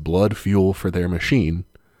as blood fuel for their machine,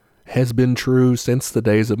 has been true since the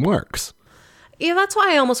days of Marx. Yeah, that's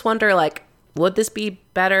why I almost wonder, like, would this be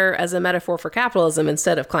better as a metaphor for capitalism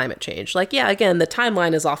instead of climate change? Like, yeah, again, the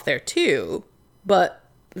timeline is off there too, but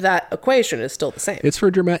that equation is still the same. It's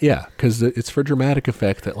for because it's for dramatic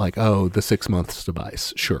effect that like, oh, the 6 months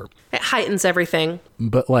device, sure. It heightens everything.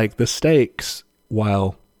 But like the stakes,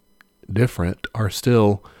 while different, are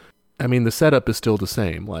still, I mean, the setup is still the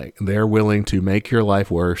same. Like, they're willing to make your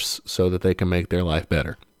life worse so that they can make their life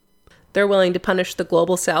better. They're willing to punish the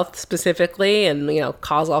global south specifically and,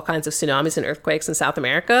 cause all kinds of tsunamis and earthquakes in South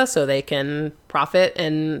America so they can profit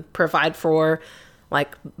and provide for,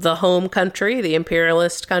 like, the home country, the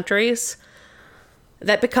imperialist countries.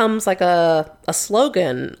 That becomes like a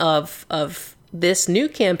slogan of this new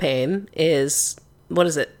campaign is, what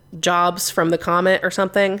is it, jobs from the comet or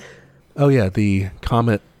something? Oh, yeah, the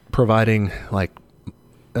comet providing, like,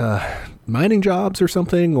 mining jobs or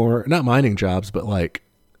something, or not mining jobs, but, like,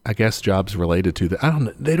 I guess jobs related to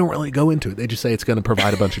that. They don't really go into it. They just say it's going to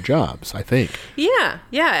provide a bunch of jobs, I think. Yeah.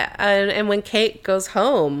 And when Kate goes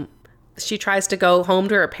home, she tries to go home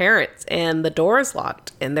to her parents and the door is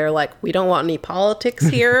locked. And they're like, we don't want any politics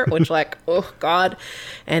here, which like, oh God.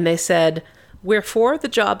 And they said, we're for the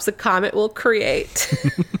jobs the comet will create,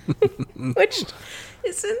 which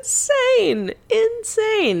is insane.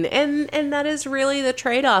 And that is really the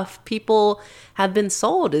trade-off people have been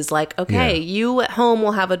sold is like, okay, you at home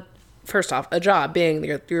will have first off, a job being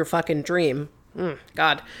your fucking dream.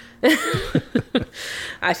 God.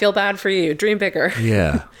 I feel bad for you. Dream picker.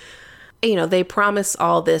 Yeah. They promise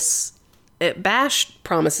all this. Bash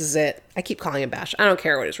promises it. I keep calling him Bash. I don't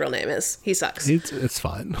care what his real name is. He sucks. It's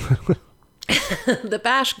fine. The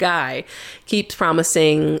Bash guy keeps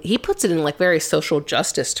promising, he puts it in like very social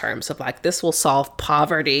justice terms of like, this will solve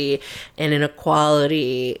poverty and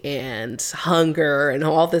inequality and hunger and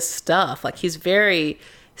all this stuff. Like, he's very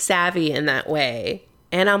savvy in that way.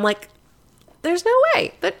 And I'm like, there's no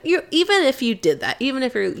way that even if you did that, even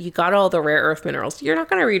if you got all the rare earth minerals, you're not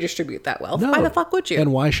going to redistribute that wealth. No. Why the fuck would you?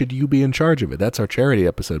 And why should you be in charge of it? That's our charity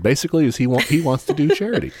episode. Basically, is he wants to do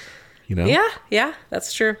charity, Yeah,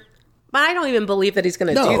 that's true. But I don't even believe that he's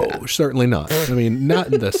going to do that. No, certainly not. I mean,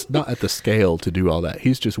 not at the scale to do all that.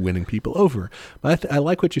 He's just winning people over. But I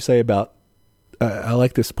like what you say about. I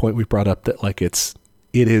like this point we brought up that like it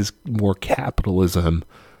is more capitalism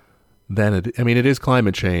than it. I mean, it is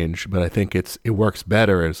climate change, but I think it works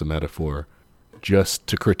better as a metaphor, just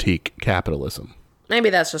to critique capitalism. Maybe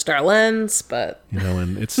that's just our lens, but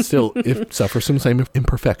and it's still it suffers some same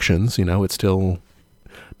imperfections. It's still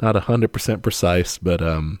not 100% precise, but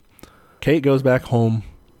Kate goes back home.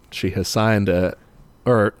 She has signed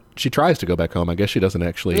or she tries to go back home. I guess she doesn't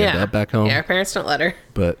actually end up back home. Yeah, her parents don't let her.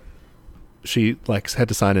 But she had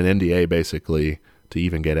to sign an NDA basically to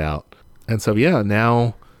even get out. And so,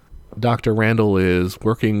 now Dr. Randall is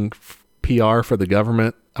working PR for the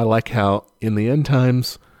government. I like how in the end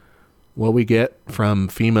times, what we get from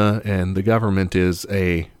FEMA and the government is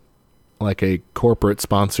a corporate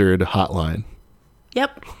sponsored hotline.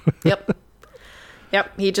 Yep.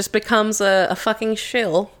 Yep, he just becomes a fucking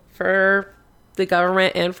shill for the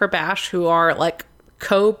government and for Bash, who are like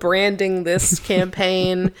co-branding this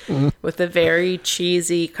campaign with a very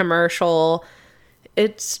cheesy commercial.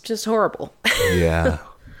 It's just horrible. Yeah,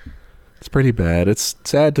 it's pretty bad. It's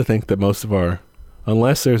sad to think that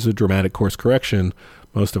unless there's a dramatic course correction,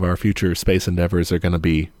 most of our future space endeavors are going to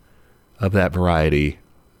be of that variety,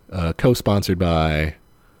 co-sponsored by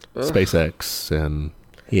SpaceX, and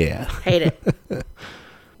yeah. Hate it.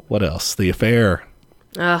 What else? The Affair.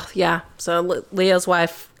 Oh, yeah. So Leo's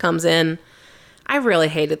wife comes in. I really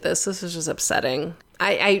hated this. This is just upsetting.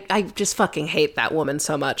 I just fucking hate that woman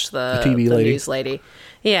so much, the TV lady? news lady.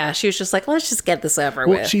 Yeah, she was just like, let's just get this over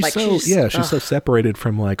Well, with. she's like, she's so separated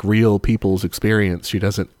from like real people's experience. She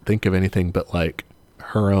doesn't think of anything but like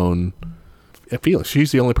her own feelings.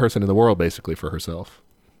 She's the only person in the world basically for herself.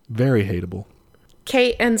 Very hateable.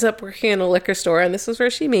 Kate ends up working in a liquor store, and this is where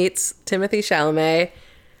she meets Timothy Chalamet,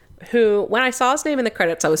 who, when I saw his name in the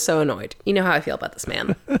credits, I was so annoyed. You know how I feel about this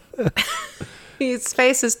man. His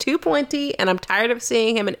face is too pointy, and I'm tired of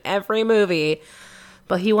seeing him in every movie,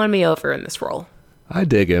 but he won me over in this role. I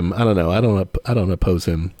dig him. I don't know. I don't oppose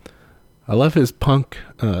him. I love his punk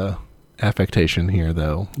affectation here,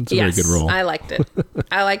 though. It's a very good role. I liked it.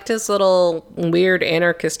 I liked his little weird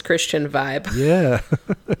anarchist Christian vibe. Yeah.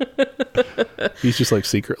 He's just like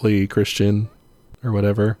secretly Christian or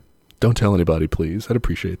whatever. Don't tell anybody, please. I'd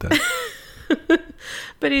appreciate that.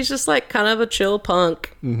 But he's just like kind of a chill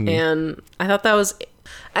punk. Mm-hmm. And I thought that was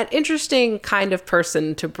an interesting kind of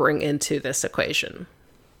person to bring into this equation.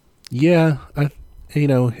 Yeah.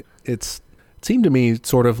 It seemed to me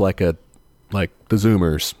sort of like the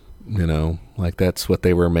Zoomers, like that's what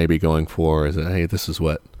they were maybe going for, is that, hey, this is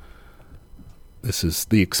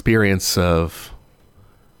the experience of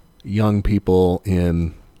young people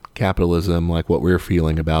in capitalism, like what we're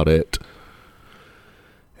feeling about it.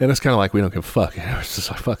 And it's kind of like, we don't give a fuck. It's just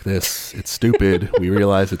like, fuck this. It's stupid. We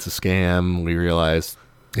realize it's a scam. We realize,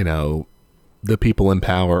 the people in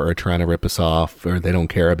power are trying to rip us off, or they don't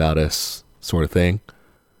care about us, sort of thing.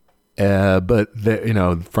 But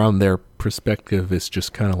from their perspective, it's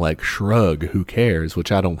just kind of like, shrug, who cares?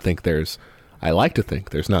 Which I don't think I like to think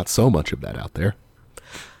there's not so much of that out there.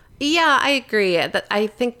 Yeah, I agree. I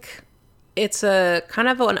think it's a kind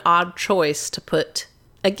of an odd choice to put.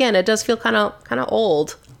 Again, it does feel kind of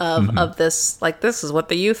old of this. Like, this is what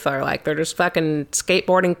the youth are like. They're just fucking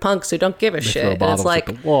skateboarding punks who don't give a shit. Throw bottles it's like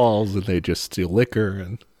at the walls, and they just steal liquor.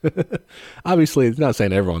 And obviously, it's not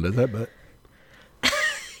saying everyone does that, but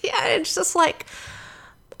yeah, it's just like,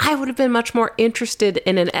 I would have been much more interested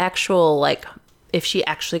in an actual, like, if she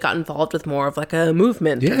actually got involved with more of like a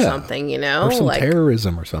movement or something, or some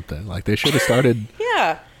terrorism or something. Like, they should have started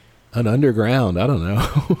an underground. I don't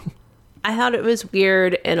know. I thought it was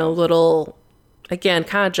weird and a little, again,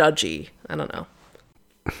 kind of judgy. I don't know.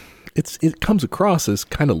 It comes across as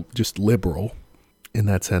kind of just liberal in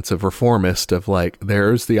that sense of reformist, of like,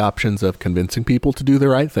 there's the options of convincing people to do the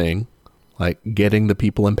right thing, like getting the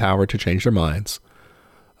people in power to change their minds.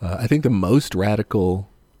 I think the most radical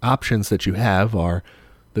options that you have are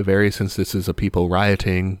the various instances of people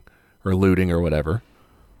rioting or looting or whatever,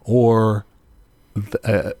 or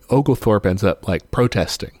Oglethorpe ends up like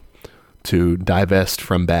protesting to divest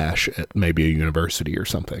from Bash at maybe a university or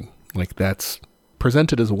something. Like, that's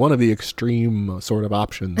presented as one of the extreme sort of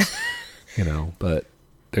options, but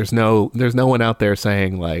there's no one out there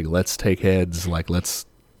saying like, let's take heads, like let's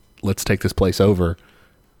take this place over.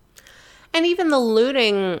 And even the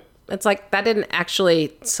looting, it's like that didn't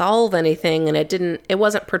actually solve anything, and it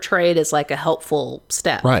wasn't portrayed as like a helpful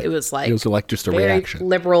step. Right. It was like just a very reaction.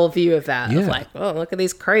 Liberal view of that. Yeah. Of like, oh, look at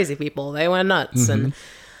these crazy people. They went nuts. Mm-hmm. And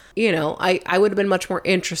I would have been much more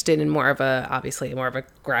interested in more of a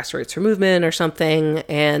grassroots movement or something.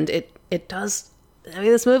 And it does. I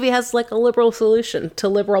mean, this movie has like a liberal solution to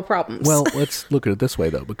liberal problems. Well, let's look at it this way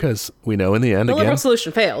though, because we know in the end, the liberal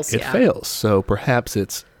solution fails. It fails. So perhaps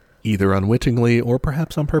it's either unwittingly or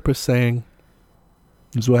perhaps on purpose saying,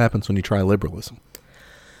 this is what happens when you try liberalism.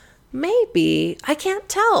 Maybe. I can't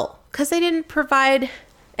tell, because they didn't provide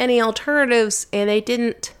any alternatives, and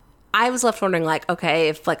I was left wondering, like, okay,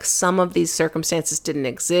 if like some of these circumstances didn't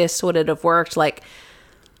exist, would it have worked? Like,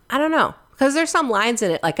 I don't know, because there's some lines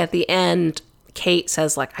in it, like at the end, Kate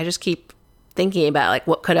says, like, I just keep thinking about like,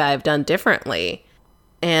 what could I have done differently?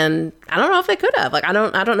 And I don't know if they could have. Like, I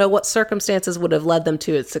don't know what circumstances would have led them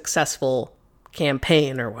to a successful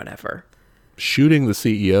campaign or whatever. Shooting the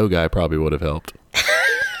CEO guy probably would have helped.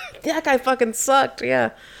 That guy fucking sucked,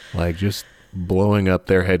 yeah. Like, just blowing up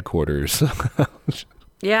their headquarters.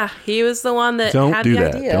 Yeah, he was the one that Don't had do the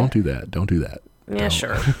that. idea. Don't do that. Don't do that. Yeah, Don't.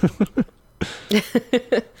 sure.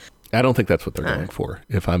 I don't think that's what they're going for,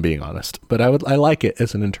 if I'm being honest. But I like it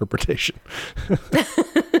as an interpretation.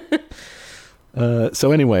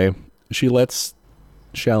 So anyway, she lets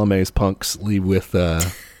Chalamet's punks leave with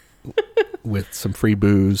some free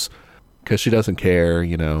booze because she doesn't care,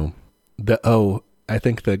 I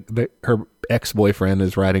think her ex-boyfriend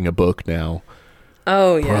is writing a book now.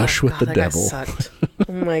 Oh yeah, Brush with the Devil. Sucked.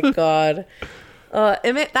 Oh my god.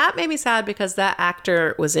 That made me sad because that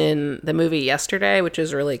actor was in the movie Yesterday, which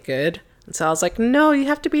is really good. And so I was like, no, you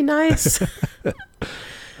have to be nice.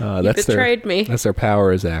 You betrayed me. That's their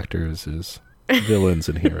power as actors, is villains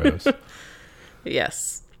and heroes.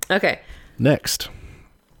 Yes. Okay. Next.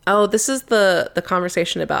 Oh, this is the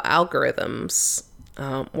conversation about algorithms,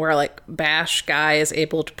 where like Bash guy is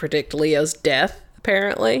able to predict Leo's death,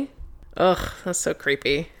 apparently. Ugh, that's so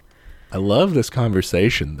creepy. I love this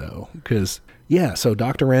conversation, though, because, yeah, so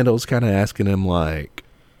Dr. Randall's kind of asking him, like,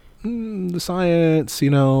 the science,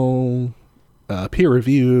 peer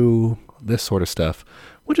review, this sort of stuff,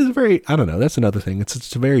 which is very, I don't know, that's another thing.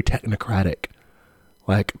 It's a very technocratic,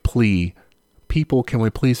 like, plea. People, can we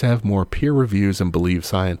please have more peer reviews and believe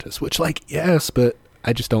scientists? Which, like, yes, but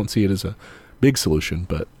I just don't see it as a big solution,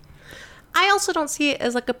 but... I also don't see it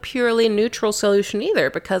as like a purely neutral solution either,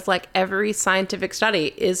 because like every scientific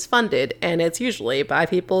study is funded and it's usually by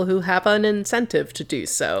people who have an incentive to do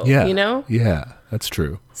so, Yeah. Yeah, that's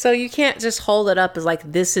true. So you can't just hold it up as like,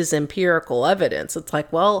 this is empirical evidence. It's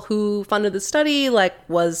like, well, who funded the study? Like,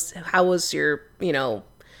 how was your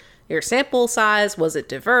sample size? Was it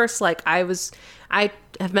diverse? Like I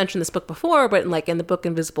have mentioned this book before, but like in the book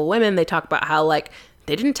Invisible Women, they talk about how like,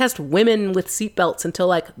 they didn't test women with seatbelts until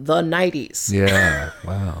like the 90s. Yeah.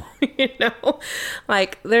 Wow.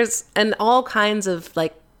 Like and all kinds of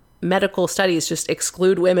like medical studies just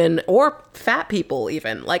exclude women or fat people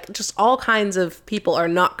even. Like just all kinds of people are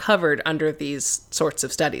not covered under these sorts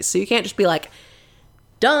of studies. So you can't just be like,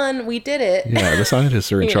 done, we did it. Yeah, the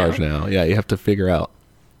scientists are in charge now. Yeah, you have to figure out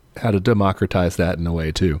how to democratize that in a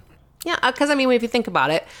way too. Yeah, because I mean, if you think about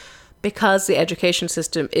it, because the education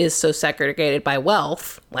system is so segregated by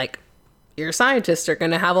wealth, like your scientists are going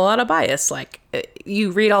to have a lot of bias. Like you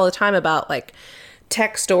read all the time about like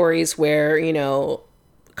tech stories where,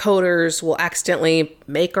 coders will accidentally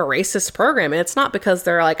make a racist program. And it's not because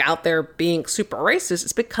they're like out there being super racist.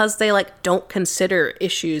 It's because they like don't consider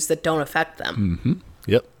issues that don't affect them. Mm-hmm.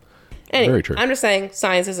 Yep. Anyway, very true. I'm just saying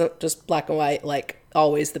science isn't just black and white, like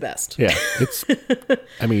always the best. Yeah. It's, like,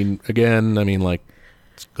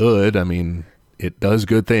 it's good. I mean, it does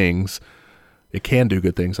good things. It can do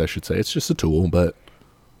good things, I should say. It's just a tool, but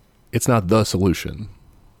it's not the solution.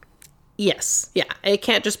 Yes. Yeah. It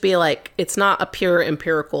can't just be like, it's not a pure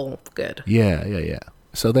empirical good. Yeah.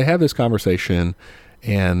 So they have this conversation,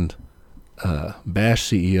 and Bash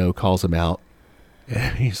CEO calls him out.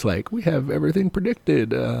 And he's like, we have everything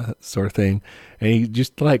predicted, sort of thing. And he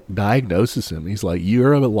just like diagnoses him. He's like,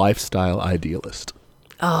 you're a lifestyle idealist.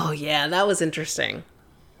 Oh, yeah. That was interesting.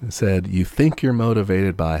 And said, you think you're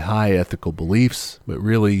motivated by high ethical beliefs, but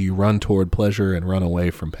really you run toward pleasure and run away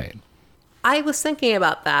from pain. I was thinking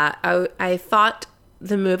about that. I thought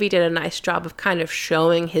the movie did a nice job of kind of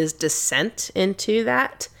showing his descent into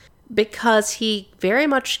that, because he very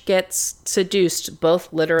much gets seduced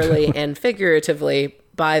both literally and figuratively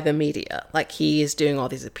by the media. Like he's doing all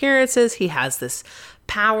these appearances. He has this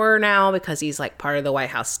power now because he's like part of the White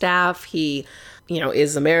House staff. He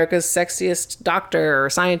is America's sexiest doctor or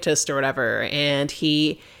scientist or whatever. And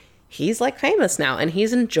he's like famous now and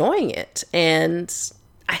he's enjoying it. And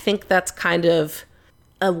I think that's kind of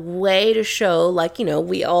a way to show like,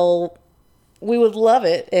 we would love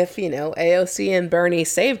it if, AOC and Bernie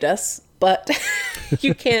saved us, but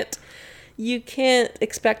you can't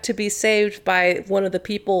expect to be saved by one of the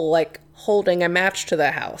people like holding a match to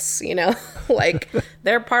the house, like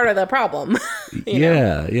they're part of the problem.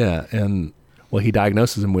 Yeah. And well, he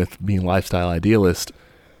diagnoses him with being lifestyle idealist.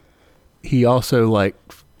 He also like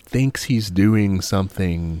thinks he's doing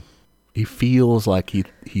something. He feels like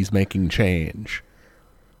he's making change.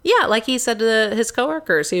 Yeah, like he said to his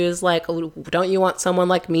coworkers, he was like, oh, don't you want someone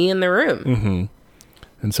like me in the room? Mm-hmm.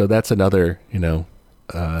 And so that's another,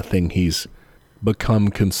 thing he's become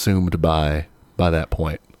consumed by that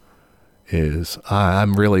point is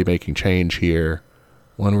I'm really making change here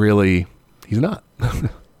when really he's not.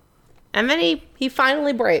 And then he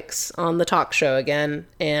finally breaks on the talk show again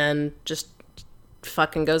and just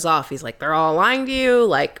fucking goes off. He's like, they're all lying to you.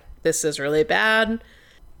 Like, this is really bad.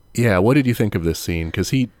 Yeah, what did you think of this scene? Because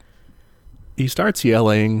he starts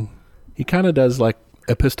yelling. He kind of does like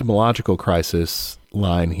epistemological crisis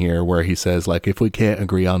line here where he says like, if we can't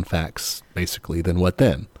agree on facts, basically, then what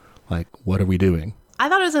then? Like, what are we doing? I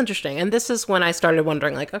thought it was interesting. And this is when I started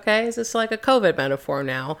wondering like, okay, is this like a COVID metaphor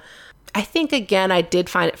now? I think, again, I did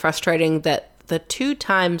find it frustrating that the two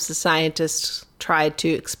times the scientists tried to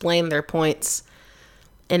explain their points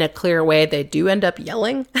in a clear way, they do end up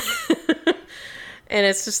yelling. And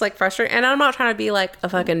it's just like frustrating. And I'm not trying to be like a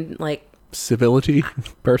fucking like civility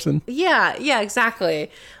person. Yeah,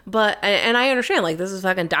 exactly. But, and I understand, like, this is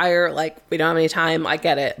fucking dire, like, we don't have any time, I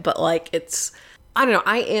get it. But, like, it's, I don't know,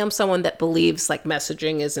 I am someone that believes, like,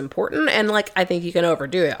 messaging is important. And, like, I think you can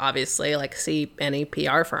overdo it, obviously, like, see any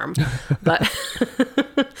PR firm. But,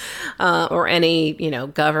 or any,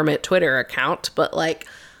 government Twitter account. But, like,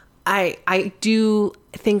 I do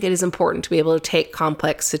think it is important to be able to take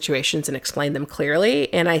complex situations and explain them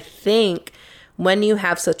clearly. And I think when you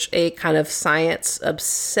have such a kind of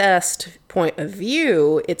science-obsessed point of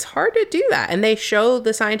view, it's hard to do that. And they show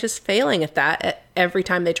the scientists failing at that every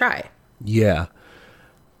time they try. Yeah.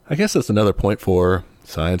 I guess that's another point for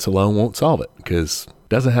science alone won't solve it, because it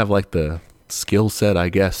doesn't have like the skill set, I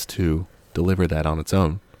guess, to deliver that on its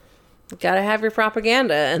own. You gotta have your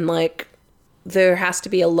propaganda, and like there has to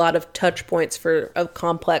be a lot of touch points for a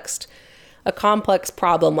complex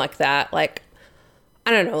problem like that. Like,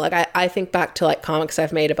 I don't know, like I think back to like comics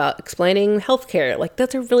I've made about explaining healthcare. Like,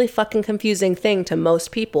 that's a really fucking confusing thing to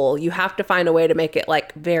most people. You have to find a way to make it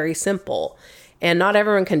like very simple, and not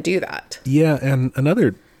everyone can do that. Yeah, and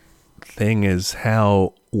another thing is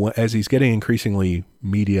how, as he's getting increasingly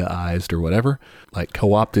mediaized or whatever, like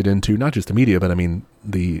co-opted into not just the media, but I mean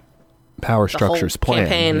the power structure's plan.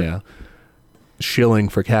 Campaign. Yeah. Shilling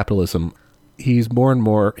for capitalism. He's more and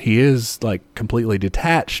more, he is like completely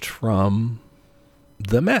detached from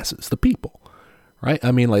the masses, the people, right?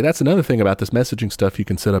 I mean, like, that's another thing about this messaging stuff you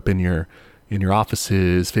can set up in your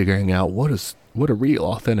offices, figuring out what do real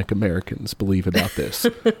authentic Americans believe about this.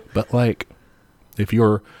 But like, if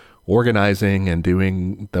you're organizing and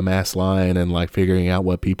doing the mass line and like figuring out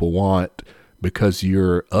what people want because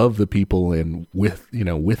you're of the people and with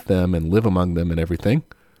them and live among them and everything,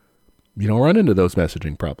 you don't run into those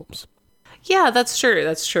messaging problems. Yeah, that's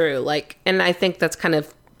true. Like, and I think that's kind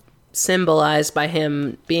of symbolized by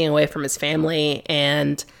him being away from his family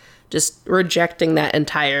and just rejecting that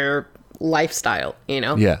entire lifestyle,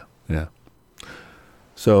 Yeah.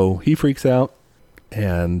 So he freaks out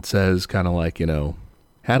and says kind of like,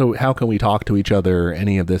 how can we talk to each other,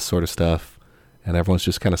 any of this sort of stuff, and everyone's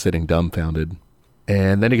just kind of sitting dumbfounded.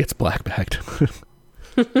 And then he gets blackbacked.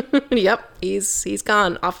 Yep, he's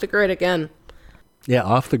gone off the grid again. Yeah,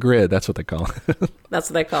 off the grid, that's what they call it. That's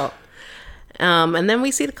what they call it. And then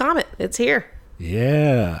we see the comet. It's here.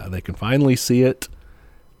 Yeah, they can finally see it.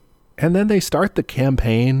 And then they start the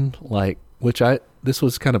campaign, like, this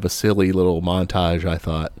was kind of a silly little montage, I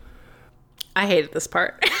thought. I hated this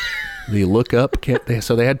part. The look up,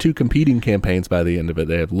 so they had two competing campaigns by the end of it.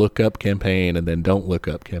 They had look up campaign and then don't look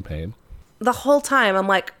up campaign. The whole time I'm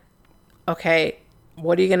like, okay,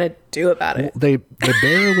 what are you going to do about it? Well, they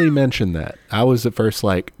barely mentioned that. I was at first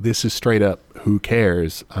like, this is straight up, who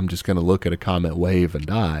cares? I'm just going to look at a comet wave and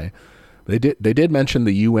die. They did mention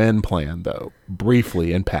the UN plan, though,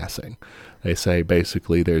 briefly in passing. They say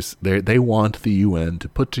basically they want the UN to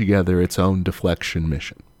put together its own deflection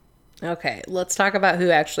mission. Okay, let's talk about who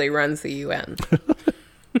actually runs the UN.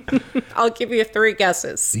 I'll give you 3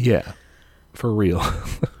 guesses. Yeah, for real.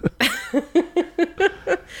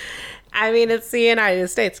 I mean, it's the United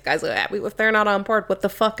States, guys. If they're not on board, what the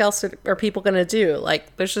fuck else are people going to do?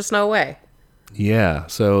 Like, there's just no way. Yeah.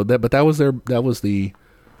 So that was the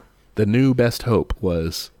new best hope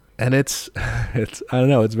was, and it's I don't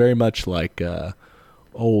know. It's very much like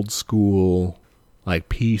old school, like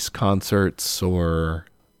peace concerts or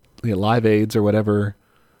Live Aids or whatever,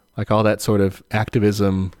 like all that sort of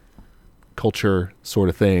activism culture sort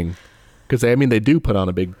of thing. Because they do put on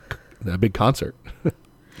a big concert.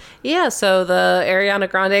 Yeah, so the Ariana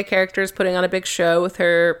Grande character is putting on a big show with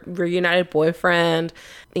her reunited boyfriend,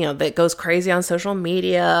 that goes crazy on social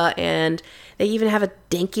media, and they even have a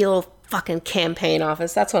dinky little fucking campaign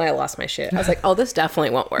office. That's when I lost my shit. I was like, oh, this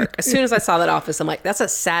definitely won't work. As soon as I saw that office, I'm like, that's a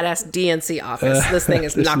sad-ass DNC office. This thing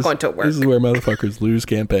is not going to work. This is where motherfuckers lose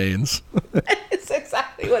campaigns. It's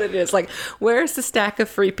exactly what it is. Like, where's the stack of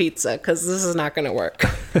free pizza? Because this is not going to work.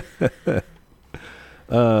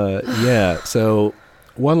 Yeah, so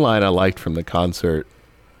one line I liked from the concert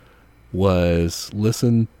was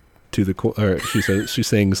listen to the, she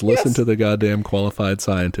sings, listen Yes. to the goddamn qualified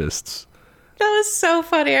scientists. That was so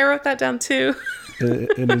funny. I wrote that down too.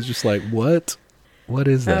 And it's just like, what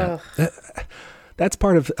is that? That's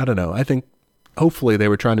part of, I don't know. I think hopefully they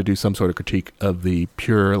were trying to do some sort of critique of the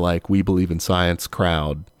pure, like, we believe in science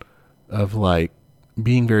crowd of like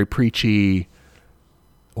being very preachy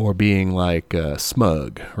or being like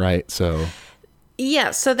smug, right? So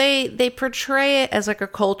yeah, so they portray it as like a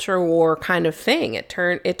culture war kind of thing. It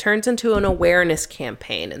turns into an awareness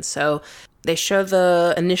campaign, and so they show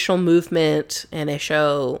the initial movement and they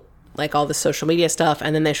show like all the social media stuff,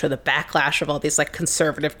 and then they show the backlash of all these like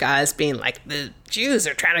conservative guys being like, the Jews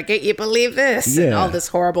are trying to get you to believe this, and all this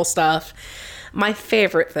horrible stuff. My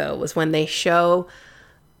favorite though was when they show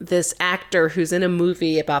this actor who's in a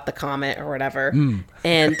movie about the comet or whatever,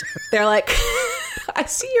 and they're like, I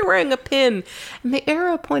see you're wearing a pin, and the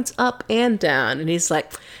arrow points up and down, and he's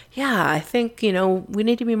like, yeah, I think, you know, we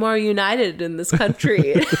need to be more united in this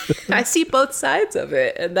country. I see both sides of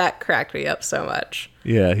it, and that cracked me up so much.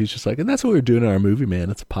 Yeah, he's just like, and that's what we're doing in our movie, man.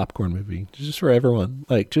 It's a popcorn movie, just for everyone,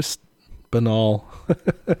 like just banal.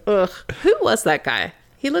 Ugh. Who was that guy?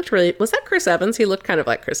 He looked really, was that Chris Evans? He looked kind of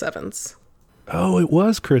like Chris Evans. Oh, it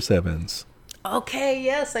was Chris Evans. Okay,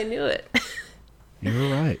 yes, I knew it. You were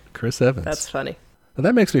right, Chris Evans. That's funny. Well,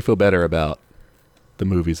 that makes me feel better about the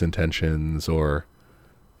movie's intentions, or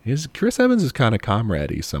Chris Evans is kind of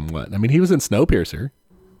comrade-y somewhat. I mean, he was in Snowpiercer.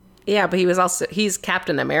 Yeah, but he's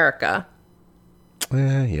Captain America.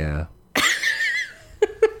 Yeah.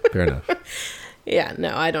 Fair enough. Yeah,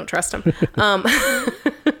 no, I don't trust him.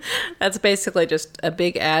 That's basically just a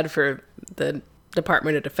big ad for the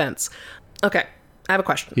Department of Defense. Okay, I have a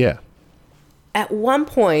question. Yeah. At one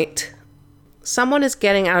point, someone is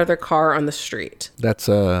getting out of their car on the street. That's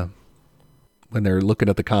when they're looking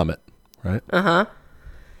at the comet, right? Uh-huh.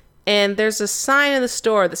 And there's a sign in the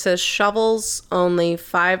store that says shovels only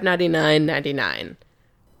 $5.99.99.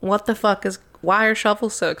 What the fuck why are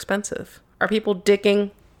shovels so expensive? Are people digging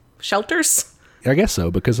shelters? I guess so,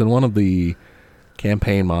 because in one of the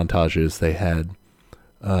campaign montages, they had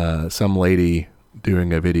some lady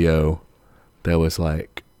doing a video that was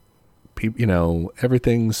like, you know,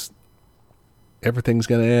 everything's going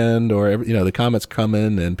to end, or, you know, the comet's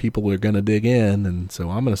coming and people are going to dig in. And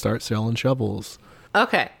so I'm going to start selling shovels.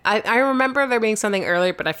 Okay. I remember there being something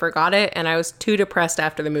earlier, but I forgot it. And I was too depressed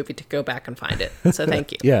after the movie to go back and find it. So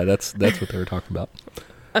thank you. Yeah, that's what they were talking about.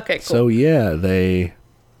 Okay, cool. So yeah, they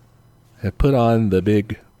have put on the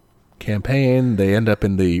big campaign. They end up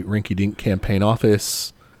in the rinky-dink campaign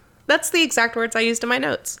office. That's the exact words I used in my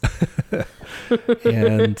notes.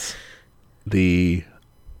 And the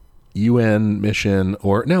UN mission,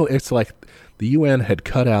 or no, it's like the UN had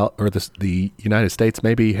cut out, or the United States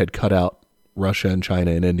maybe had cut out Russia and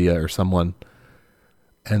China and India or someone,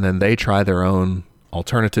 and then they try their own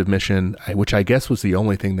alternative mission, which I guess was the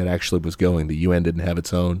only thing that actually was going. The UN didn't have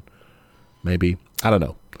its own, maybe. I don't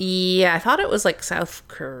know. Yeah, I thought it was like South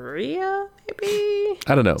Korea, maybe?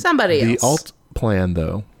 I don't know. Somebody else. The alt plan,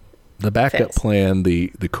 though, the backup plan,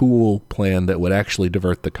 the cool plan that would actually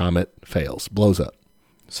divert the comet fails, blows up.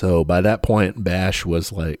 So by that point, Bash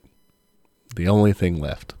was like the only thing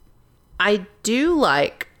left. I do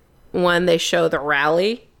like when they show the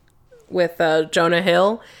rally with Jonah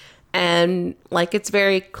Hill, and like it's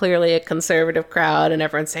very clearly a conservative crowd, and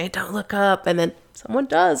everyone's saying, don't look up, and then someone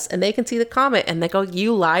does, and they can see the comet, and they go,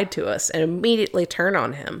 you lied to us, and immediately turn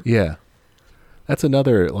on him. Yeah. That's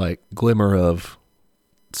another like glimmer of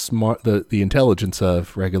the intelligence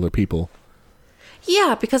of regular people.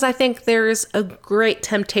 Yeah, because I think there's a great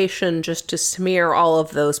temptation just to smear all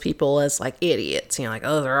of those people as like idiots, you know, like,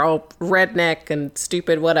 oh, they're all redneck and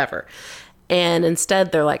stupid, whatever. And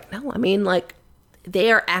instead they're like, no, I mean, like,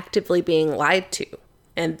 they are actively being lied to.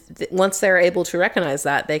 And once they're able to recognize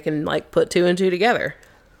that, they can like put two and two together.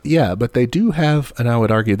 Yeah, but they do have, and I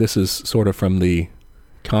would argue this is sort of from the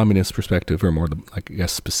communist perspective, or more like, I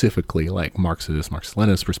guess specifically like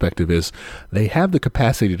Marxist-Leninist perspective, is they have the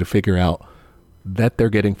capacity to figure out that they're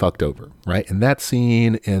getting fucked over, right? And that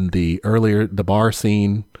scene in the bar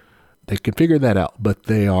scene, they can figure that out, but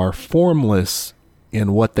they are formless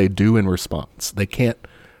in what they do in response. They can't,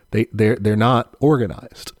 they're not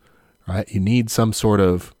organized, right? You need some sort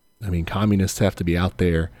of, I mean, communists have to be out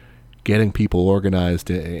there getting people organized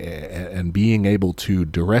and being able to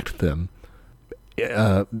direct them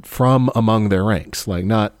from among their ranks, like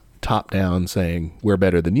not top down saying we're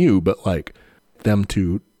better than you, but like them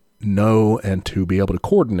to know and to be able to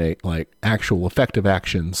coordinate like actual effective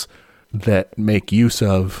actions that make use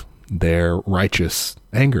of their righteous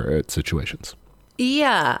anger at situations.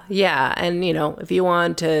 Yeah. And, you know, if you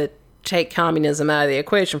want to take communism out of the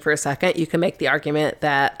equation for a second, you can make the argument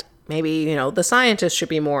that maybe, you know, the scientists should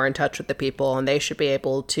be more in touch with the people, and they should be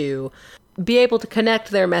able to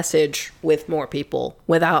connect their message with more people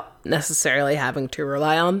without necessarily having to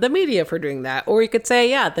rely on the media for doing that. Or you could say,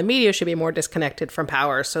 yeah, the media should be more disconnected from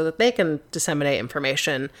power so that they can disseminate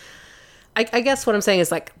information. I guess what I'm saying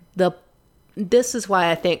is like this is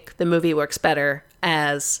why I think the movie works better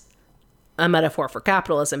as a metaphor for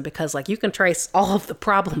capitalism, because like you can trace all of the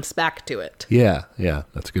problems back to it. Yeah,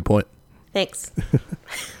 that's a good point. Thanks.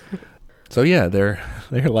 So yeah, they're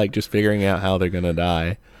like just figuring out how they're gonna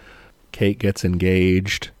die. Kate gets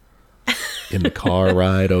engaged in the car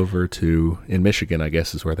ride over in Michigan, I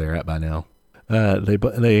guess is where they're at by now.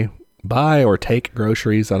 They buy or take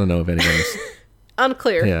groceries. I don't know if anyone's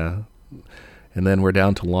unclear. Yeah. And then we're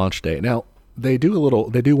down to launch day. Now, they do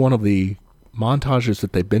one of the montages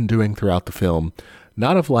that they've been doing throughout the film,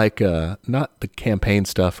 not of like not the campaign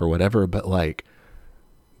stuff or whatever, but like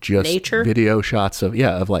just nature video shots of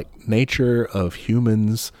like nature, of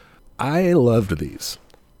humans. I loved these.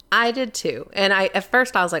 I did too. And at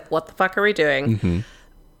first I was like, what the fuck are we doing? Mm-hmm.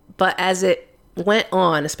 But as it went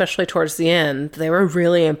on, especially towards the end, they were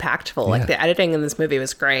really impactful. Like the editing in this movie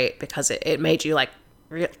was great because it made you like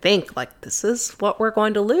think like, this is what we're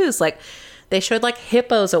going to lose. Like they showed like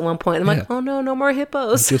hippos at one point. I'm like, oh no more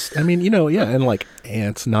hippos. And like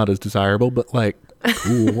ants, not as desirable, but like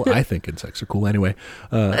cool. I think insects are cool anyway.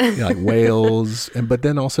 Like whales, but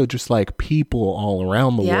then also just like people all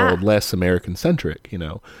around the world, less American centric,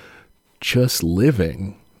 just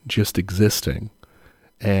living, just existing.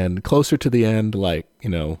 And closer to the end, like,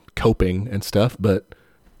 coping and stuff. But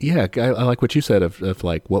yeah, I like what you said of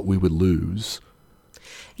like what we would lose.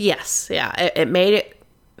 Yes. Yeah. It made it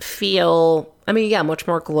feel, much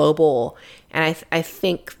more global. And I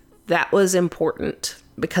think that was important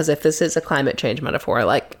because if this is a climate change metaphor,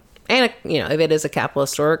 like, and, if it is a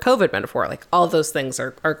capitalist or a COVID metaphor, like all of those things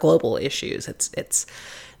are global issues. It's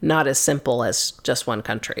not as simple as just one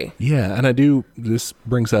country. Yeah. And this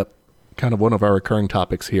brings up kind of one of our recurring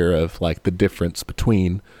topics here of like the difference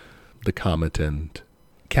between the comet and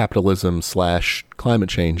capitalism / climate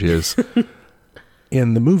change is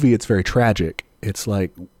in the movie, it's very tragic. It's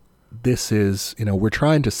like, this is, we're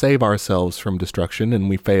trying to save ourselves from destruction and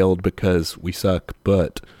we failed because we suck,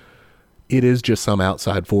 but it is just some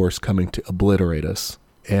outside force coming to obliterate us.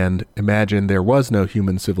 And imagine there was no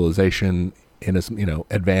human civilization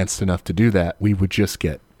advanced enough to do that. We would just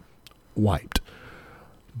get wiped.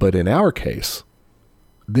 But in our case,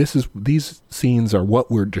 these scenes are what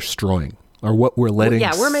we're destroying, are what we're letting.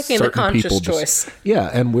 We're making the conscious choice.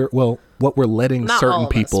 And what we're letting Not certain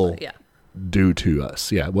people us, do to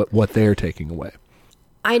us. Yeah, what they're taking away.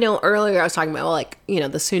 I know earlier I was talking about the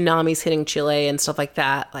tsunamis hitting Chile and stuff like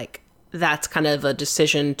that. Like that's kind of a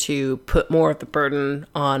decision to put more of the burden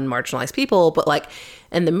on marginalized people. But like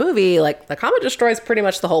in the movie, like the comet destroys pretty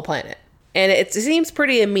much the whole planet, and it seems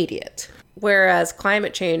pretty immediate. Whereas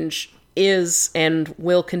climate change is and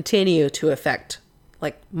will continue to affect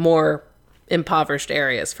like more impoverished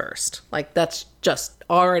areas first. Like that's just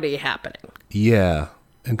already happening. Yeah.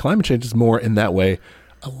 And climate change is more in that way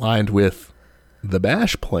aligned with the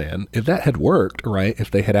Bash plan. If that had worked, right, if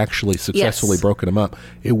they had actually successfully broken them up,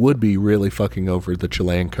 it would be really fucking over the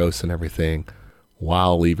Chilean coast and everything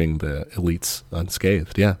while leaving the elites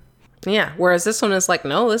unscathed. Yeah. Yeah, whereas this one is like,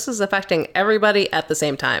 no, this is affecting everybody at the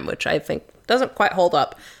same time, which I think doesn't quite hold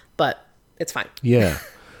up, but it's fine. Yeah.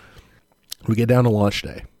 We get down to launch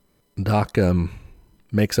day. Doc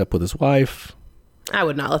makes up with his wife. I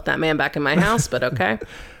would not let that man back in my house, but okay.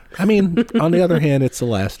 On the other hand, it's the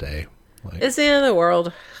last day. It's the end of the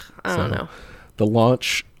world. I don't know. The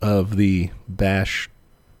launch of the Bash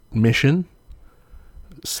mission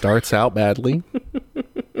starts out badly.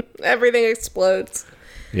 Everything explodes.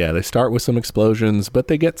 Yeah, they start with some explosions, but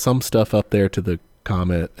they get some stuff up there to the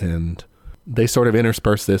comet, and they sort of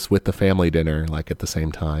intersperse this with the family dinner, like at the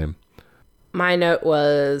same time. My note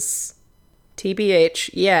was,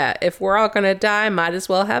 TBH, yeah, if we're all going to die, might as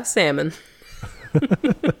well have salmon.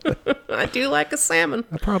 I do like a salmon.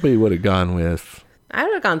 I probably would have gone with... I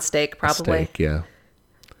would have gone steak, probably. Steak, yeah.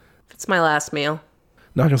 It's my last meal.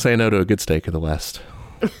 Not going to say no to a good steak on the last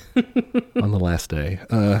day.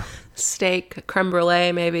 Steak, creme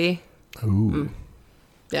brulee, maybe. Ooh.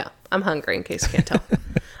 Yeah, I'm hungry in case you can't tell.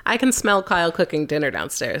 I can smell Kyle cooking dinner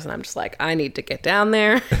downstairs, and I'm just like, I need to get down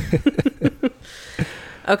there.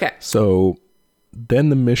 Okay. So then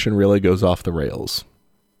the mission really goes off the rails.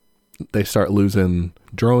 They start losing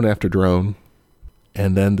drone after drone,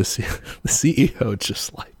 and then the CEO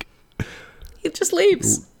just like... He just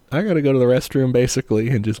leaves. I gotta go to the restroom, basically,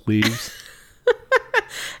 and just leaves.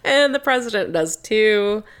 And the president does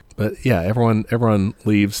too. But yeah, everyone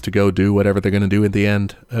leaves to go do whatever they're going to do at the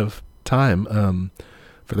end of time.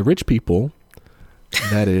 For the rich people,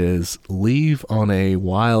 that is leave on a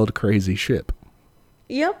wild, crazy ship.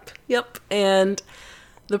 Yep. And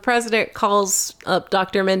the president calls up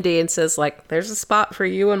Dr. Mindy and says, like, there's a spot for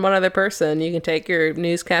you and one other person. You can take your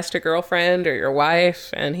newscaster girlfriend or your wife.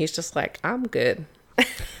 And he's just like, I'm good.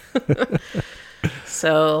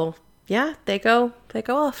 So... yeah, they go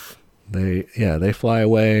off. They fly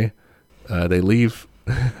away. They leave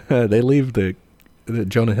the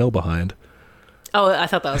Jonah Hill behind. Oh, I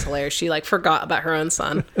thought that was hilarious. She like forgot about her own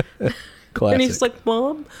son. Classic. And he's like,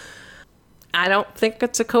 Mom, I don't think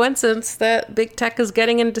it's a coincidence that big tech is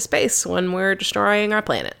getting into space when we're destroying our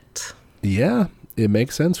planet. Yeah, it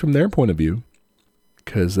makes sense from their point of view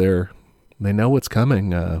because they know what's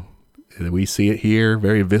coming. We see it here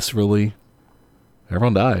very viscerally.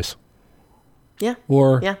 Everyone dies. Yeah.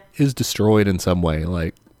 Or Yeah. is destroyed in some way.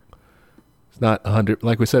 Like, it's not 100,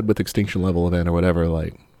 like we said with Extinction Level Event or whatever,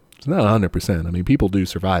 like, it's not 100%. I mean, people do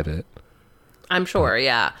survive it. I'm sure,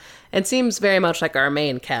 yeah. It seems very much like our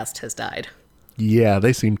main cast has died. Yeah,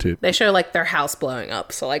 they seem to. They show, like, their house blowing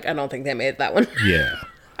up, so, like, I don't think they made that one. Yeah.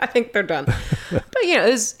 I think they're done. But, you know,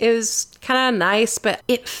 it was kind of nice, but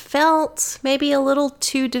it felt maybe a little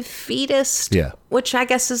too defeatist. Yeah. Which I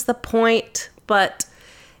guess is the point. But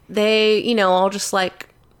they, you know, all just, like,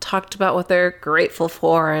 talked about what they're grateful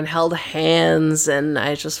for and held hands. And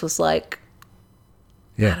I just was like,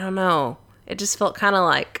 Yeah. I don't know. It just felt kind of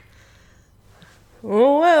like,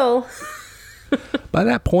 oh, well. By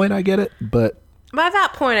that point, I get it, but By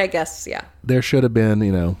that point, I guess, yeah. there should have been,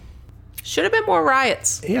 you know. Should have been more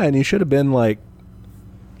riots. Yeah, and you should have been, like,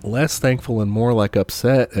 less thankful and more, like,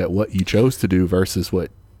 upset at what you chose to do versus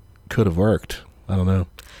what could have worked. I don't know.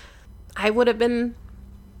 I would have been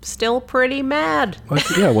still pretty mad.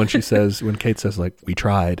 Like, yeah, when Kate says, like, we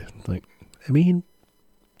tried. Like, I mean,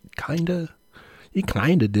 kinda. You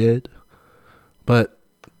kinda did. But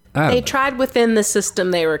They tried within the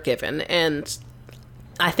system they were given, and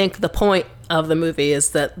I think the point of the movie is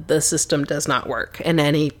that the system does not work in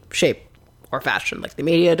any shape or fashion. Like, the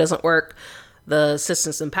media doesn't work, the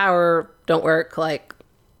systems in power don't work, like,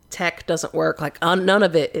 tech doesn't work, like, none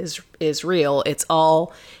of it is real. It's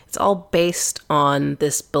all based on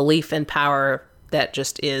this belief in power that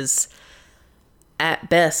just is at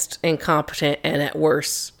best incompetent and at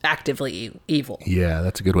worst actively evil. Yeah,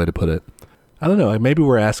 that's a good way to put it. I don't know. Maybe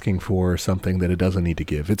we're asking for something that it doesn't need to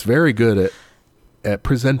give. It's very good at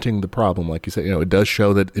presenting the problem. Like you said, you know, it does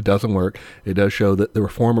show that it doesn't work. It does show that the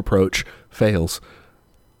reform approach fails.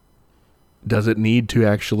 Does it need to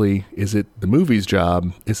actually, is it the movie's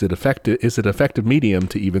job? Is it effective medium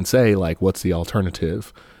to even say, like, what's the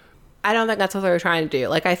alternative? I don't think that's what they were trying to do.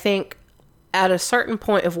 Like, I think at a certain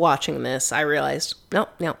point of watching this, I realized, no,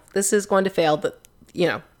 this is going to fail. But, you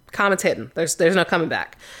know, comment's hidden. There's no coming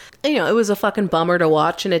back. And, you know, it was a fucking bummer to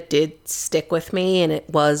watch, and it did stick with me. And it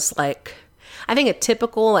was like, I think a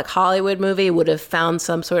typical, like, Hollywood movie would have found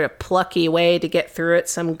some sort of plucky way to get through it,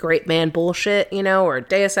 some great man bullshit, you know, or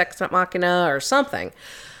Deus Ex Machina or something.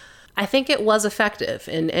 I think it was effective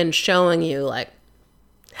in showing you, like,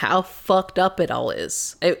 how fucked up it all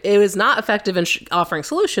is. It was not effective in offering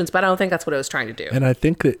solutions, but I don't think that's what it was trying to do. And I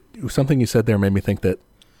think that something you said there made me think that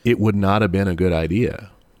it would not have been a good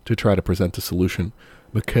idea to try to present a solution,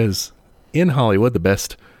 because in Hollywood, the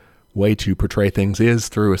best way to portray things is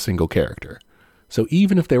through a single character. So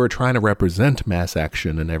even if they were trying to represent mass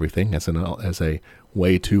action and everything as a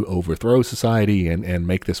way to overthrow society and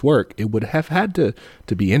make this work, it would have had to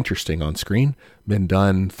be interesting on screen, been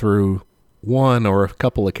done through one or a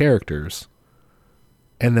couple of characters.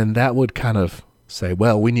 And then that would kind of say,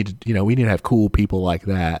 well, we need to have cool people like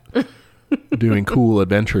that doing cool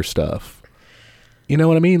adventure stuff. You know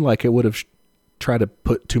what I mean? Like, it would have tried to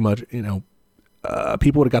put too much, you know,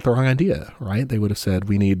 people would have got the wrong idea, right? They would have said,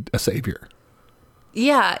 we need a savior.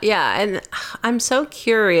 Yeah. And I'm so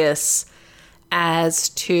curious as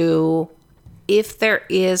to if there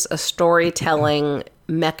is a storytelling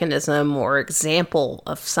mechanism or example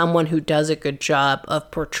of someone who does a good job of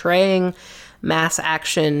portraying mass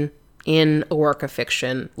action in a work of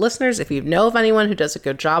fiction. Listeners, if you know of anyone who does a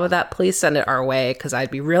good job of that, please send it our way, because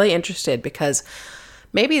I'd be really interested, because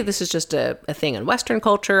maybe this is just a thing in Western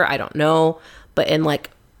culture, I don't know, but in, like,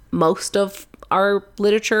 most of our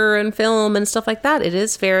literature and film and stuff like that, it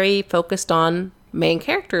is very focused on main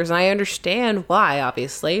characters, and I understand why,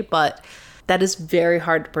 obviously, but that is very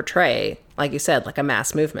hard to portray, like you said, like a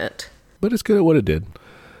mass movement. But it's good at what it did.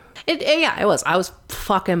 It was. I was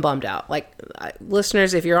fucking bummed out. Like,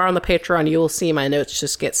 listeners, if you're on the Patreon, you will see my notes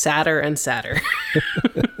just get sadder and sadder.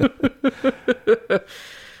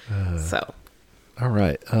 So. All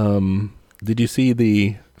right. Did you see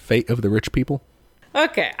The Fate of the Rich People?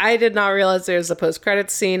 Okay. I did not realize there was a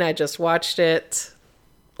post-credits scene. I just watched it.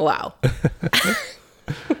 Wow.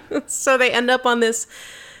 So they end up on this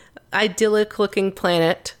idyllic-looking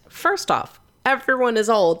planet. First off, everyone is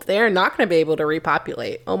old. They are not going to be able to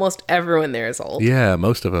repopulate. Almost everyone there is old. Yeah,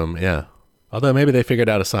 most of them, yeah. Although maybe they figured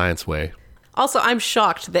out a science way. Also, I'm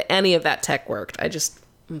shocked that any of that tech worked.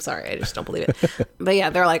 I'm sorry, I just don't believe it. But yeah,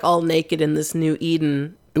 they're like all naked in this new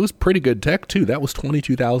Eden it was pretty good tech too. That was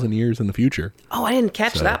 22,000 years in the future. Oh, I didn't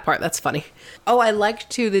catch that part. That's funny. Oh, I liked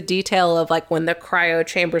too the detail of like when the cryo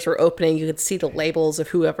chambers were opening, you could see the labels of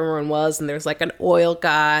who everyone was, and there's like an oil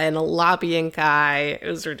guy and a lobbying guy. It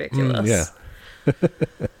was ridiculous.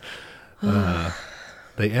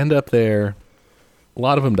 They end up there. A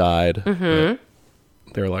lot of them died. Mm-hmm.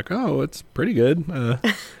 They're like, oh, it's pretty good.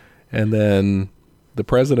 And then the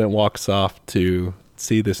president walks off to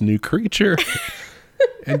see this new creature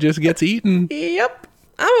and just gets eaten. Yep.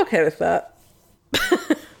 I'm okay with that.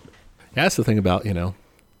 That's the thing about,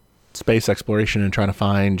 space exploration and trying to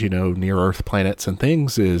find, near Earth planets and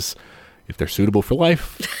things is if they're suitable for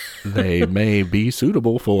life, they may be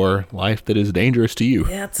suitable for life that is dangerous to you.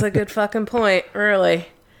 Yeah, that's a good fucking point, really.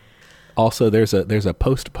 Also, there's a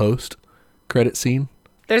post credit scene.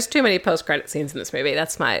 There's too many post-credit scenes in this movie. I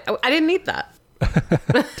didn't need that.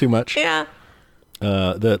 Too much? Yeah.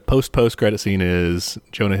 The post credit scene is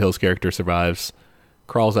Jonah Hill's character survives,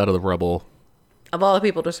 crawls out of the rubble. Of all the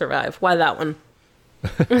people to survive, why that one?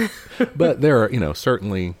 But there are,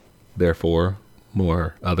 certainly, therefore,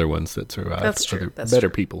 more other ones that survive. That's true. That's better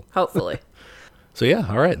true. people. Hopefully. So yeah,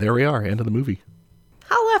 all right, there we are. End of the movie.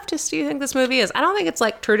 How leftist do you think this movie is? I don't think it's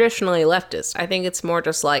like traditionally leftist. I think it's more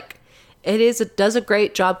just like it does a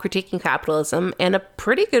great job critiquing capitalism and a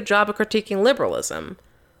pretty good job of critiquing liberalism.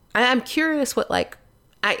 I'm curious what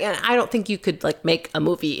I don't think you could make a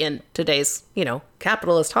movie in today's,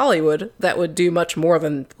 capitalist Hollywood that would do much more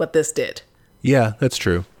than what this did. Yeah, that's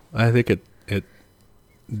true. I think it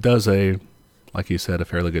does like you said, a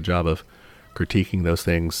fairly good job of critiquing those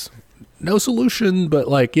things. No solution, but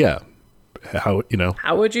how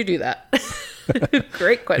would you do that?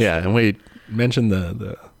 Great question. Yeah, and we mentioned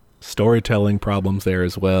the storytelling problems there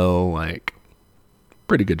as well.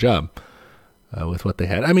 Pretty good job with what they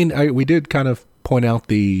had. I mean, we did kind of point out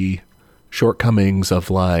the shortcomings of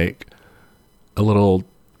a little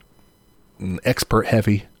expert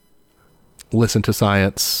heavy, listen to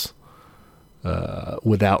science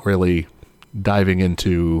without really diving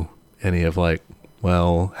into any of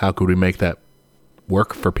how could we make that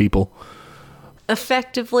work for people?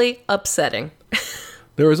 Effectively upsetting.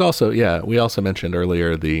 There was also, we also mentioned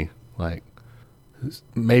earlier the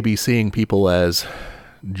maybe seeing people as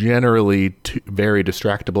generally very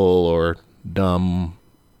distractible or dumb,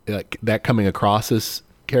 that coming across as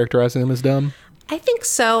characterizing them as dumb. I think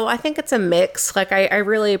so. I think it's a mix. I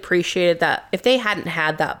really appreciated that if they hadn't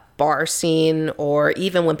had that bar scene, or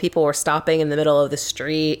even when people were stopping in the middle of the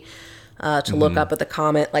street to look up at the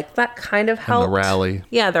comet, that kind of helped. And the rally.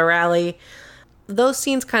 Yeah, the rally. Those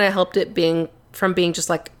scenes kind of helped it being just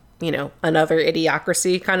another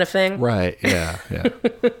Idiocracy kind of thing. Right, yeah.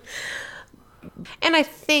 And I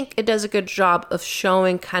think it does a good job of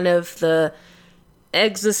showing kind of the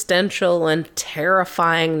existential and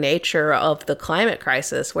terrifying nature of the climate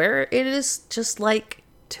crisis, where it is just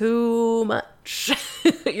too much.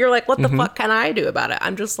 You're like, what the fuck can I do about it?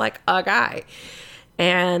 I'm just a guy.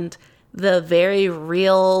 And the very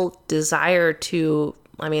real desire to,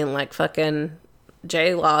 fucking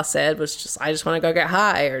J-Law said, was just, I just want to go get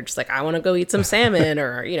high, or just I want to go eat some salmon,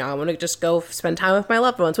 or, I want to just go spend time with my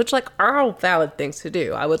loved ones, which are all valid things to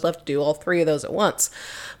do. I would love to do all three of those at once.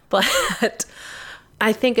 But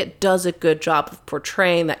I think it does a good job of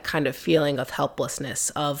portraying that kind of feeling of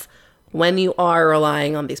helplessness of when you are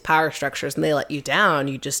relying on these power structures and they let you down,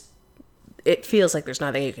 it feels like there's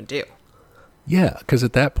nothing you can do. Yeah, because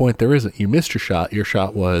at that point there isn't. You missed your shot. Your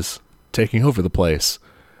shot was taking over the place.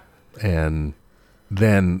 And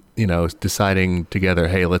then, deciding together,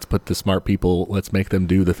 hey, let's put the smart people, let's make them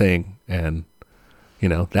do the thing. And,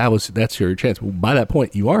 that's your chance. By that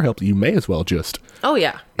point, you are helped. You may as well just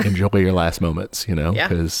enjoy your last moments,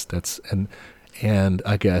 because that's, and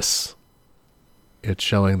I guess it's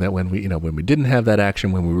showing that when we didn't have that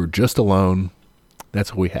action, when we were just alone,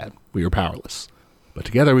 that's what we had. We were powerless. But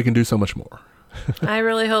together we can do so much more. I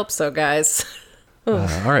really hope so, guys. All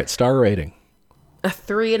right, star rating. A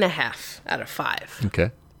 3.5 out of 5.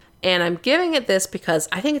 Okay. And I'm giving it this because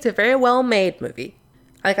I think it's a very well-made movie.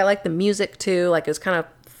 I like the music, too. It was kind of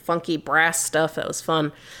funky brass stuff. That was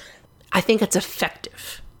fun. I think it's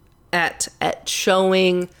effective at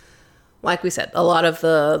showing, like we said, a lot of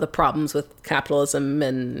the problems with capitalism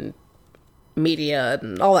and media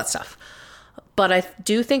and all that stuff. But I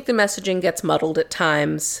do think the messaging gets muddled at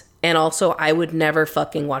times. And also, I would never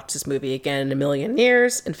fucking watch this movie again in a million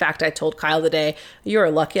years. In fact, I told Kyle today,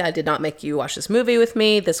 you're lucky I did not make you watch this movie with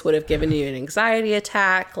me. This would have given you an anxiety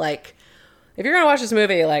attack. If you're going to watch this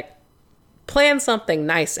movie, plan something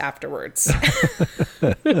nice afterwards.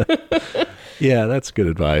 Yeah, that's good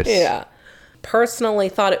advice. Yeah. Personally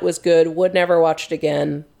thought it was good. Would never watch it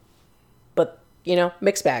again. But,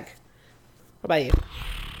 mixed bag. What about you?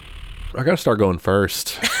 I gotta start going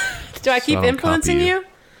first. Do I keep influencing you?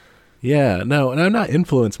 Yeah, no, not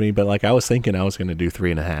influence me, but like I was thinking I was going to do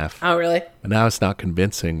 3.5. Oh, really? But now it's not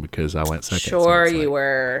convincing because I went second. Sure, you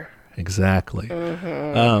were. Exactly.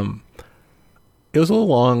 Mm-hmm. It was a little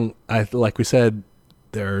long. Like we said,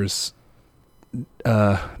 there's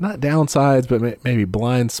not downsides, but maybe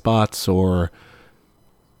blind spots or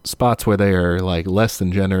spots where they are like less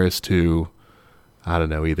than generous to, I don't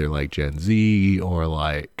know, either like Gen Z or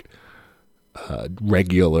like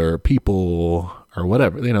regular people or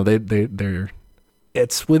whatever. They're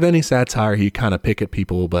it's with any satire, you kind of pick at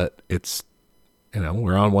people, but it's,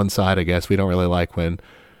 we're on one side, I guess. We don't really like when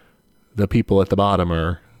the people at the bottom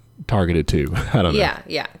are targeted too. I don't know.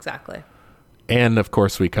 Yeah, exactly. And of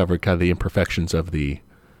course we covered kind of the imperfections of the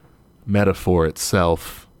metaphor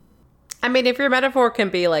itself. I mean, if your metaphor can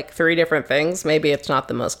be like 3 different things, maybe it's not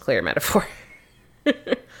the most clear metaphor.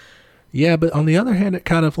 Yeah, but on the other hand, it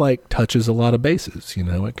kind of like touches a lot of bases, it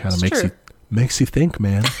kind of makes you think,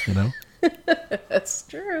 man, That's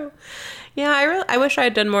true. Yeah, I wish I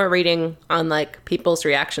had done more reading on like people's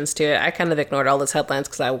reactions to it. I kind of ignored all those headlines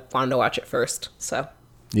because I wanted to watch it first. So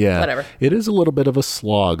yeah, whatever. It is a little bit of a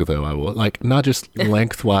slog, though. I will like not just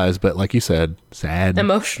lengthwise, but like you said, sad,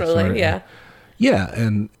 emotionally. Yeah,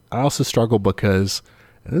 and I also struggle because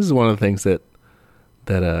and this is one of the things that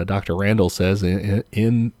Dr. Randall says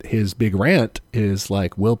in his big rant is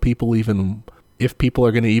like, if people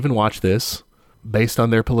are going to even watch this based on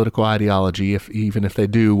their political ideology, even if they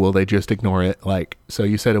do, will they just ignore it? Like, so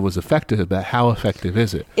you said it was effective, but how effective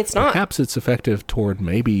is it? It's not. Perhaps it's effective toward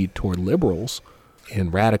liberals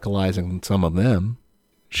in radicalizing some of them,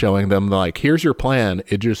 showing them like, here's your plan.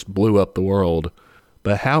 It just blew up the world.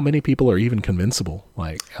 But how many people are even convincible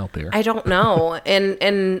like out there? I don't know.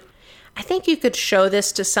 And I think you could show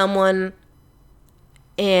this to someone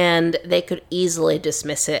and they could easily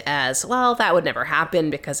dismiss it as, well, that would never happen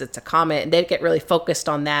because it's a comet. And they'd get really focused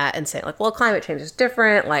on that and say like, well, climate change is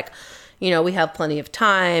different. Like, we have plenty of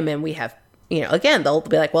time and we have, again, they'll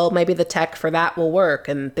be like, well, maybe the tech for that will work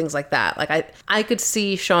and things like that. Like I could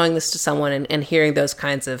see showing this to someone and hearing those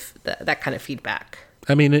kinds of, that kind of feedback.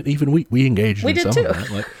 I mean, even we engaged in some too. of that.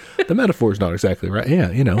 Like, the metaphor is not exactly right.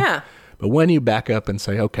 Yeah, Yeah. But when you back up and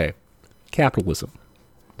say, okay, capitalism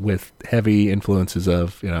with heavy influences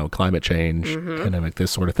of, climate change, pandemic, this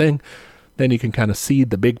sort of thing, then you can kind of see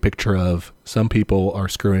the big picture of some people are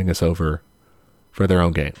screwing us over for their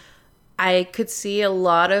own gain. I could see a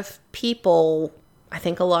lot of people, I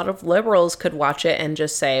think a lot of liberals could watch it and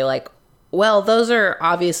just say like, well, those are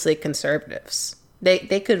obviously conservatives.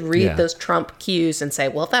 They could read those Trump cues and say,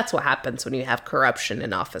 well, that's what happens when you have corruption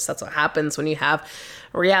in office. That's what happens when you have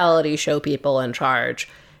reality show people in charge.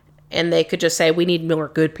 And they could just say, we need more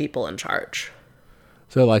good people in charge.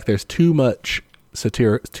 So like there's too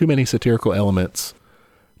many satirical elements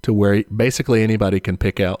to where basically anybody can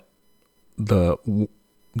pick out the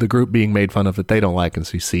group being made fun of that they don't like and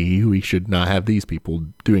see we should not have these people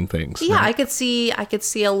doing things. Yeah, right? I could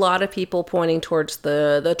see a lot of people pointing towards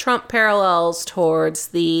the Trump parallels,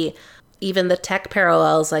 towards even the tech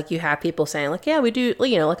parallels. Like you have people saying like, yeah, we do,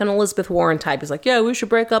 like an Elizabeth Warren type is like, yeah, we should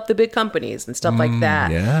break up the big companies and stuff like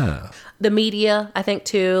that. Yeah. The media, I think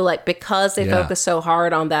too, like because they focus so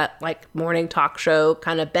hard on that like morning talk show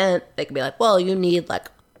kind of bent, they could be like, well, you need like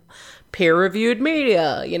peer-reviewed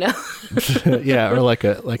media, Yeah, or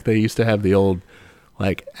like they used to have the old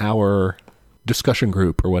like hour discussion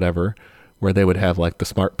group or whatever where they would have like the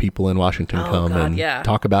smart people in Washington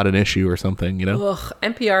talk about an issue or something, Ugh,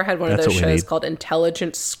 NPR had one of those shows called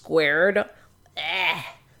Intelligence Squared. I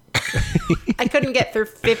couldn't get through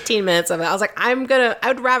 15 minutes of it. I was like, I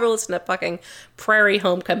would rather listen to fucking Prairie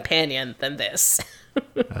Home Companion than this.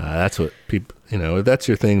 That's what people, if that's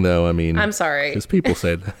your thing though, I mean, I'm sorry. Because people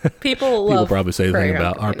say that. People probably say the thing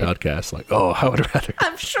about our Companion. podcast, like, oh,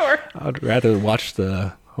 I'm sure. I'd rather watch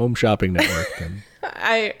the Home Shopping Network than.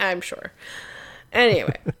 I'm sure.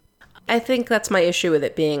 Anyway, I think that's my issue with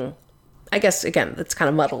it being, I guess, again, it's kind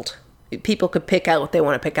of muddled. People could pick out what they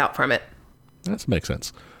want to pick out from it. That makes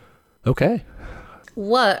sense. Okay.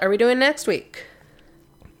 What are we doing next week?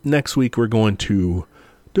 Next week, we're going to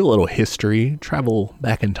do a little history, travel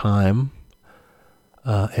back in time,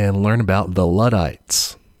 and learn about the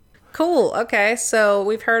Luddites. Cool. Okay. So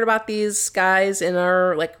we've heard about these guys in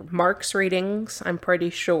our like Marx readings, I'm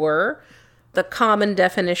pretty sure. The common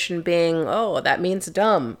definition being, oh, that means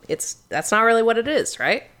dumb. That's not really what it is,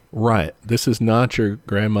 right? Right. This is not your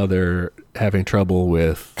grandmother having trouble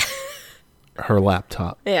with her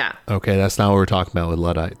laptop. Yeah. Okay, that's not what we're talking about with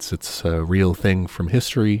Luddites. It's a real thing from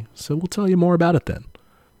history, so we'll tell you more about it then.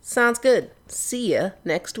 Sounds good. See ya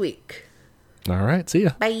next week. All right, see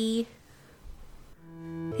ya. Bye.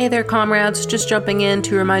 Hey there, comrades. Just jumping in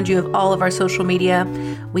to remind you of all of our social media.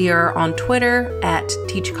 We are on Twitter at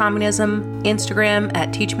TeachCommunism, Instagram at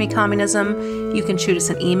TeachMeCommunism. You can shoot us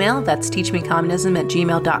an email. That's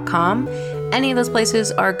teachmecommunism@gmail.com. Any of those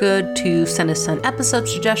places are good to send us an episode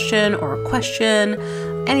suggestion or a question,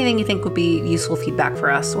 anything you think would be useful feedback for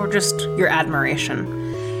us, or just your admiration.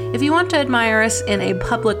 If you want to admire us in a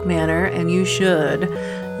public manner, and you should,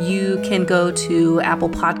 you can go to Apple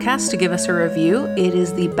Podcasts to give us a review. It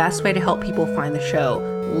is the best way to help people find the show.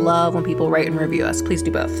 Love when people write and review us. Please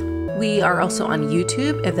do both. We are also on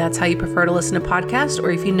YouTube, if that's how you prefer to listen to podcasts, or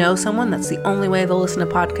if you know someone that's the only way they'll listen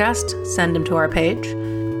to podcasts, send them to our page.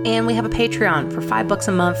 And we have a Patreon. For $5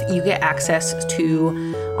 a month, you get access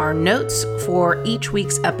to our notes for each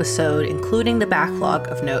week's episode, including the backlog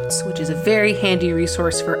of notes, which is a very handy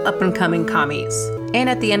resource for up-and-coming commies. And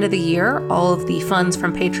at the end of the year, all of the funds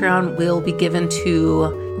from Patreon will be given to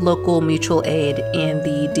local mutual aid in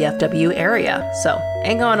the DFW area. So,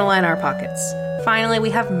 ain't going to line our pockets. Finally, we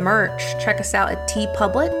have merch. Check us out at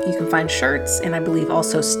TeePublic. You can find shirts and I believe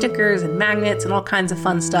also stickers and magnets and all kinds of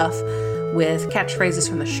fun stuff with catchphrases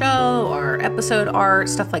from the show or episode art,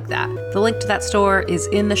 stuff like that. The link to that store is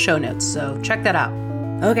in the show notes, so check that out.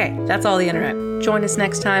 Okay, that's all the internet. Join us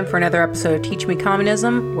next time for another episode of Teach Me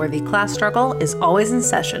Communism, where the class struggle is always in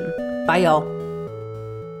session. Bye, y'all.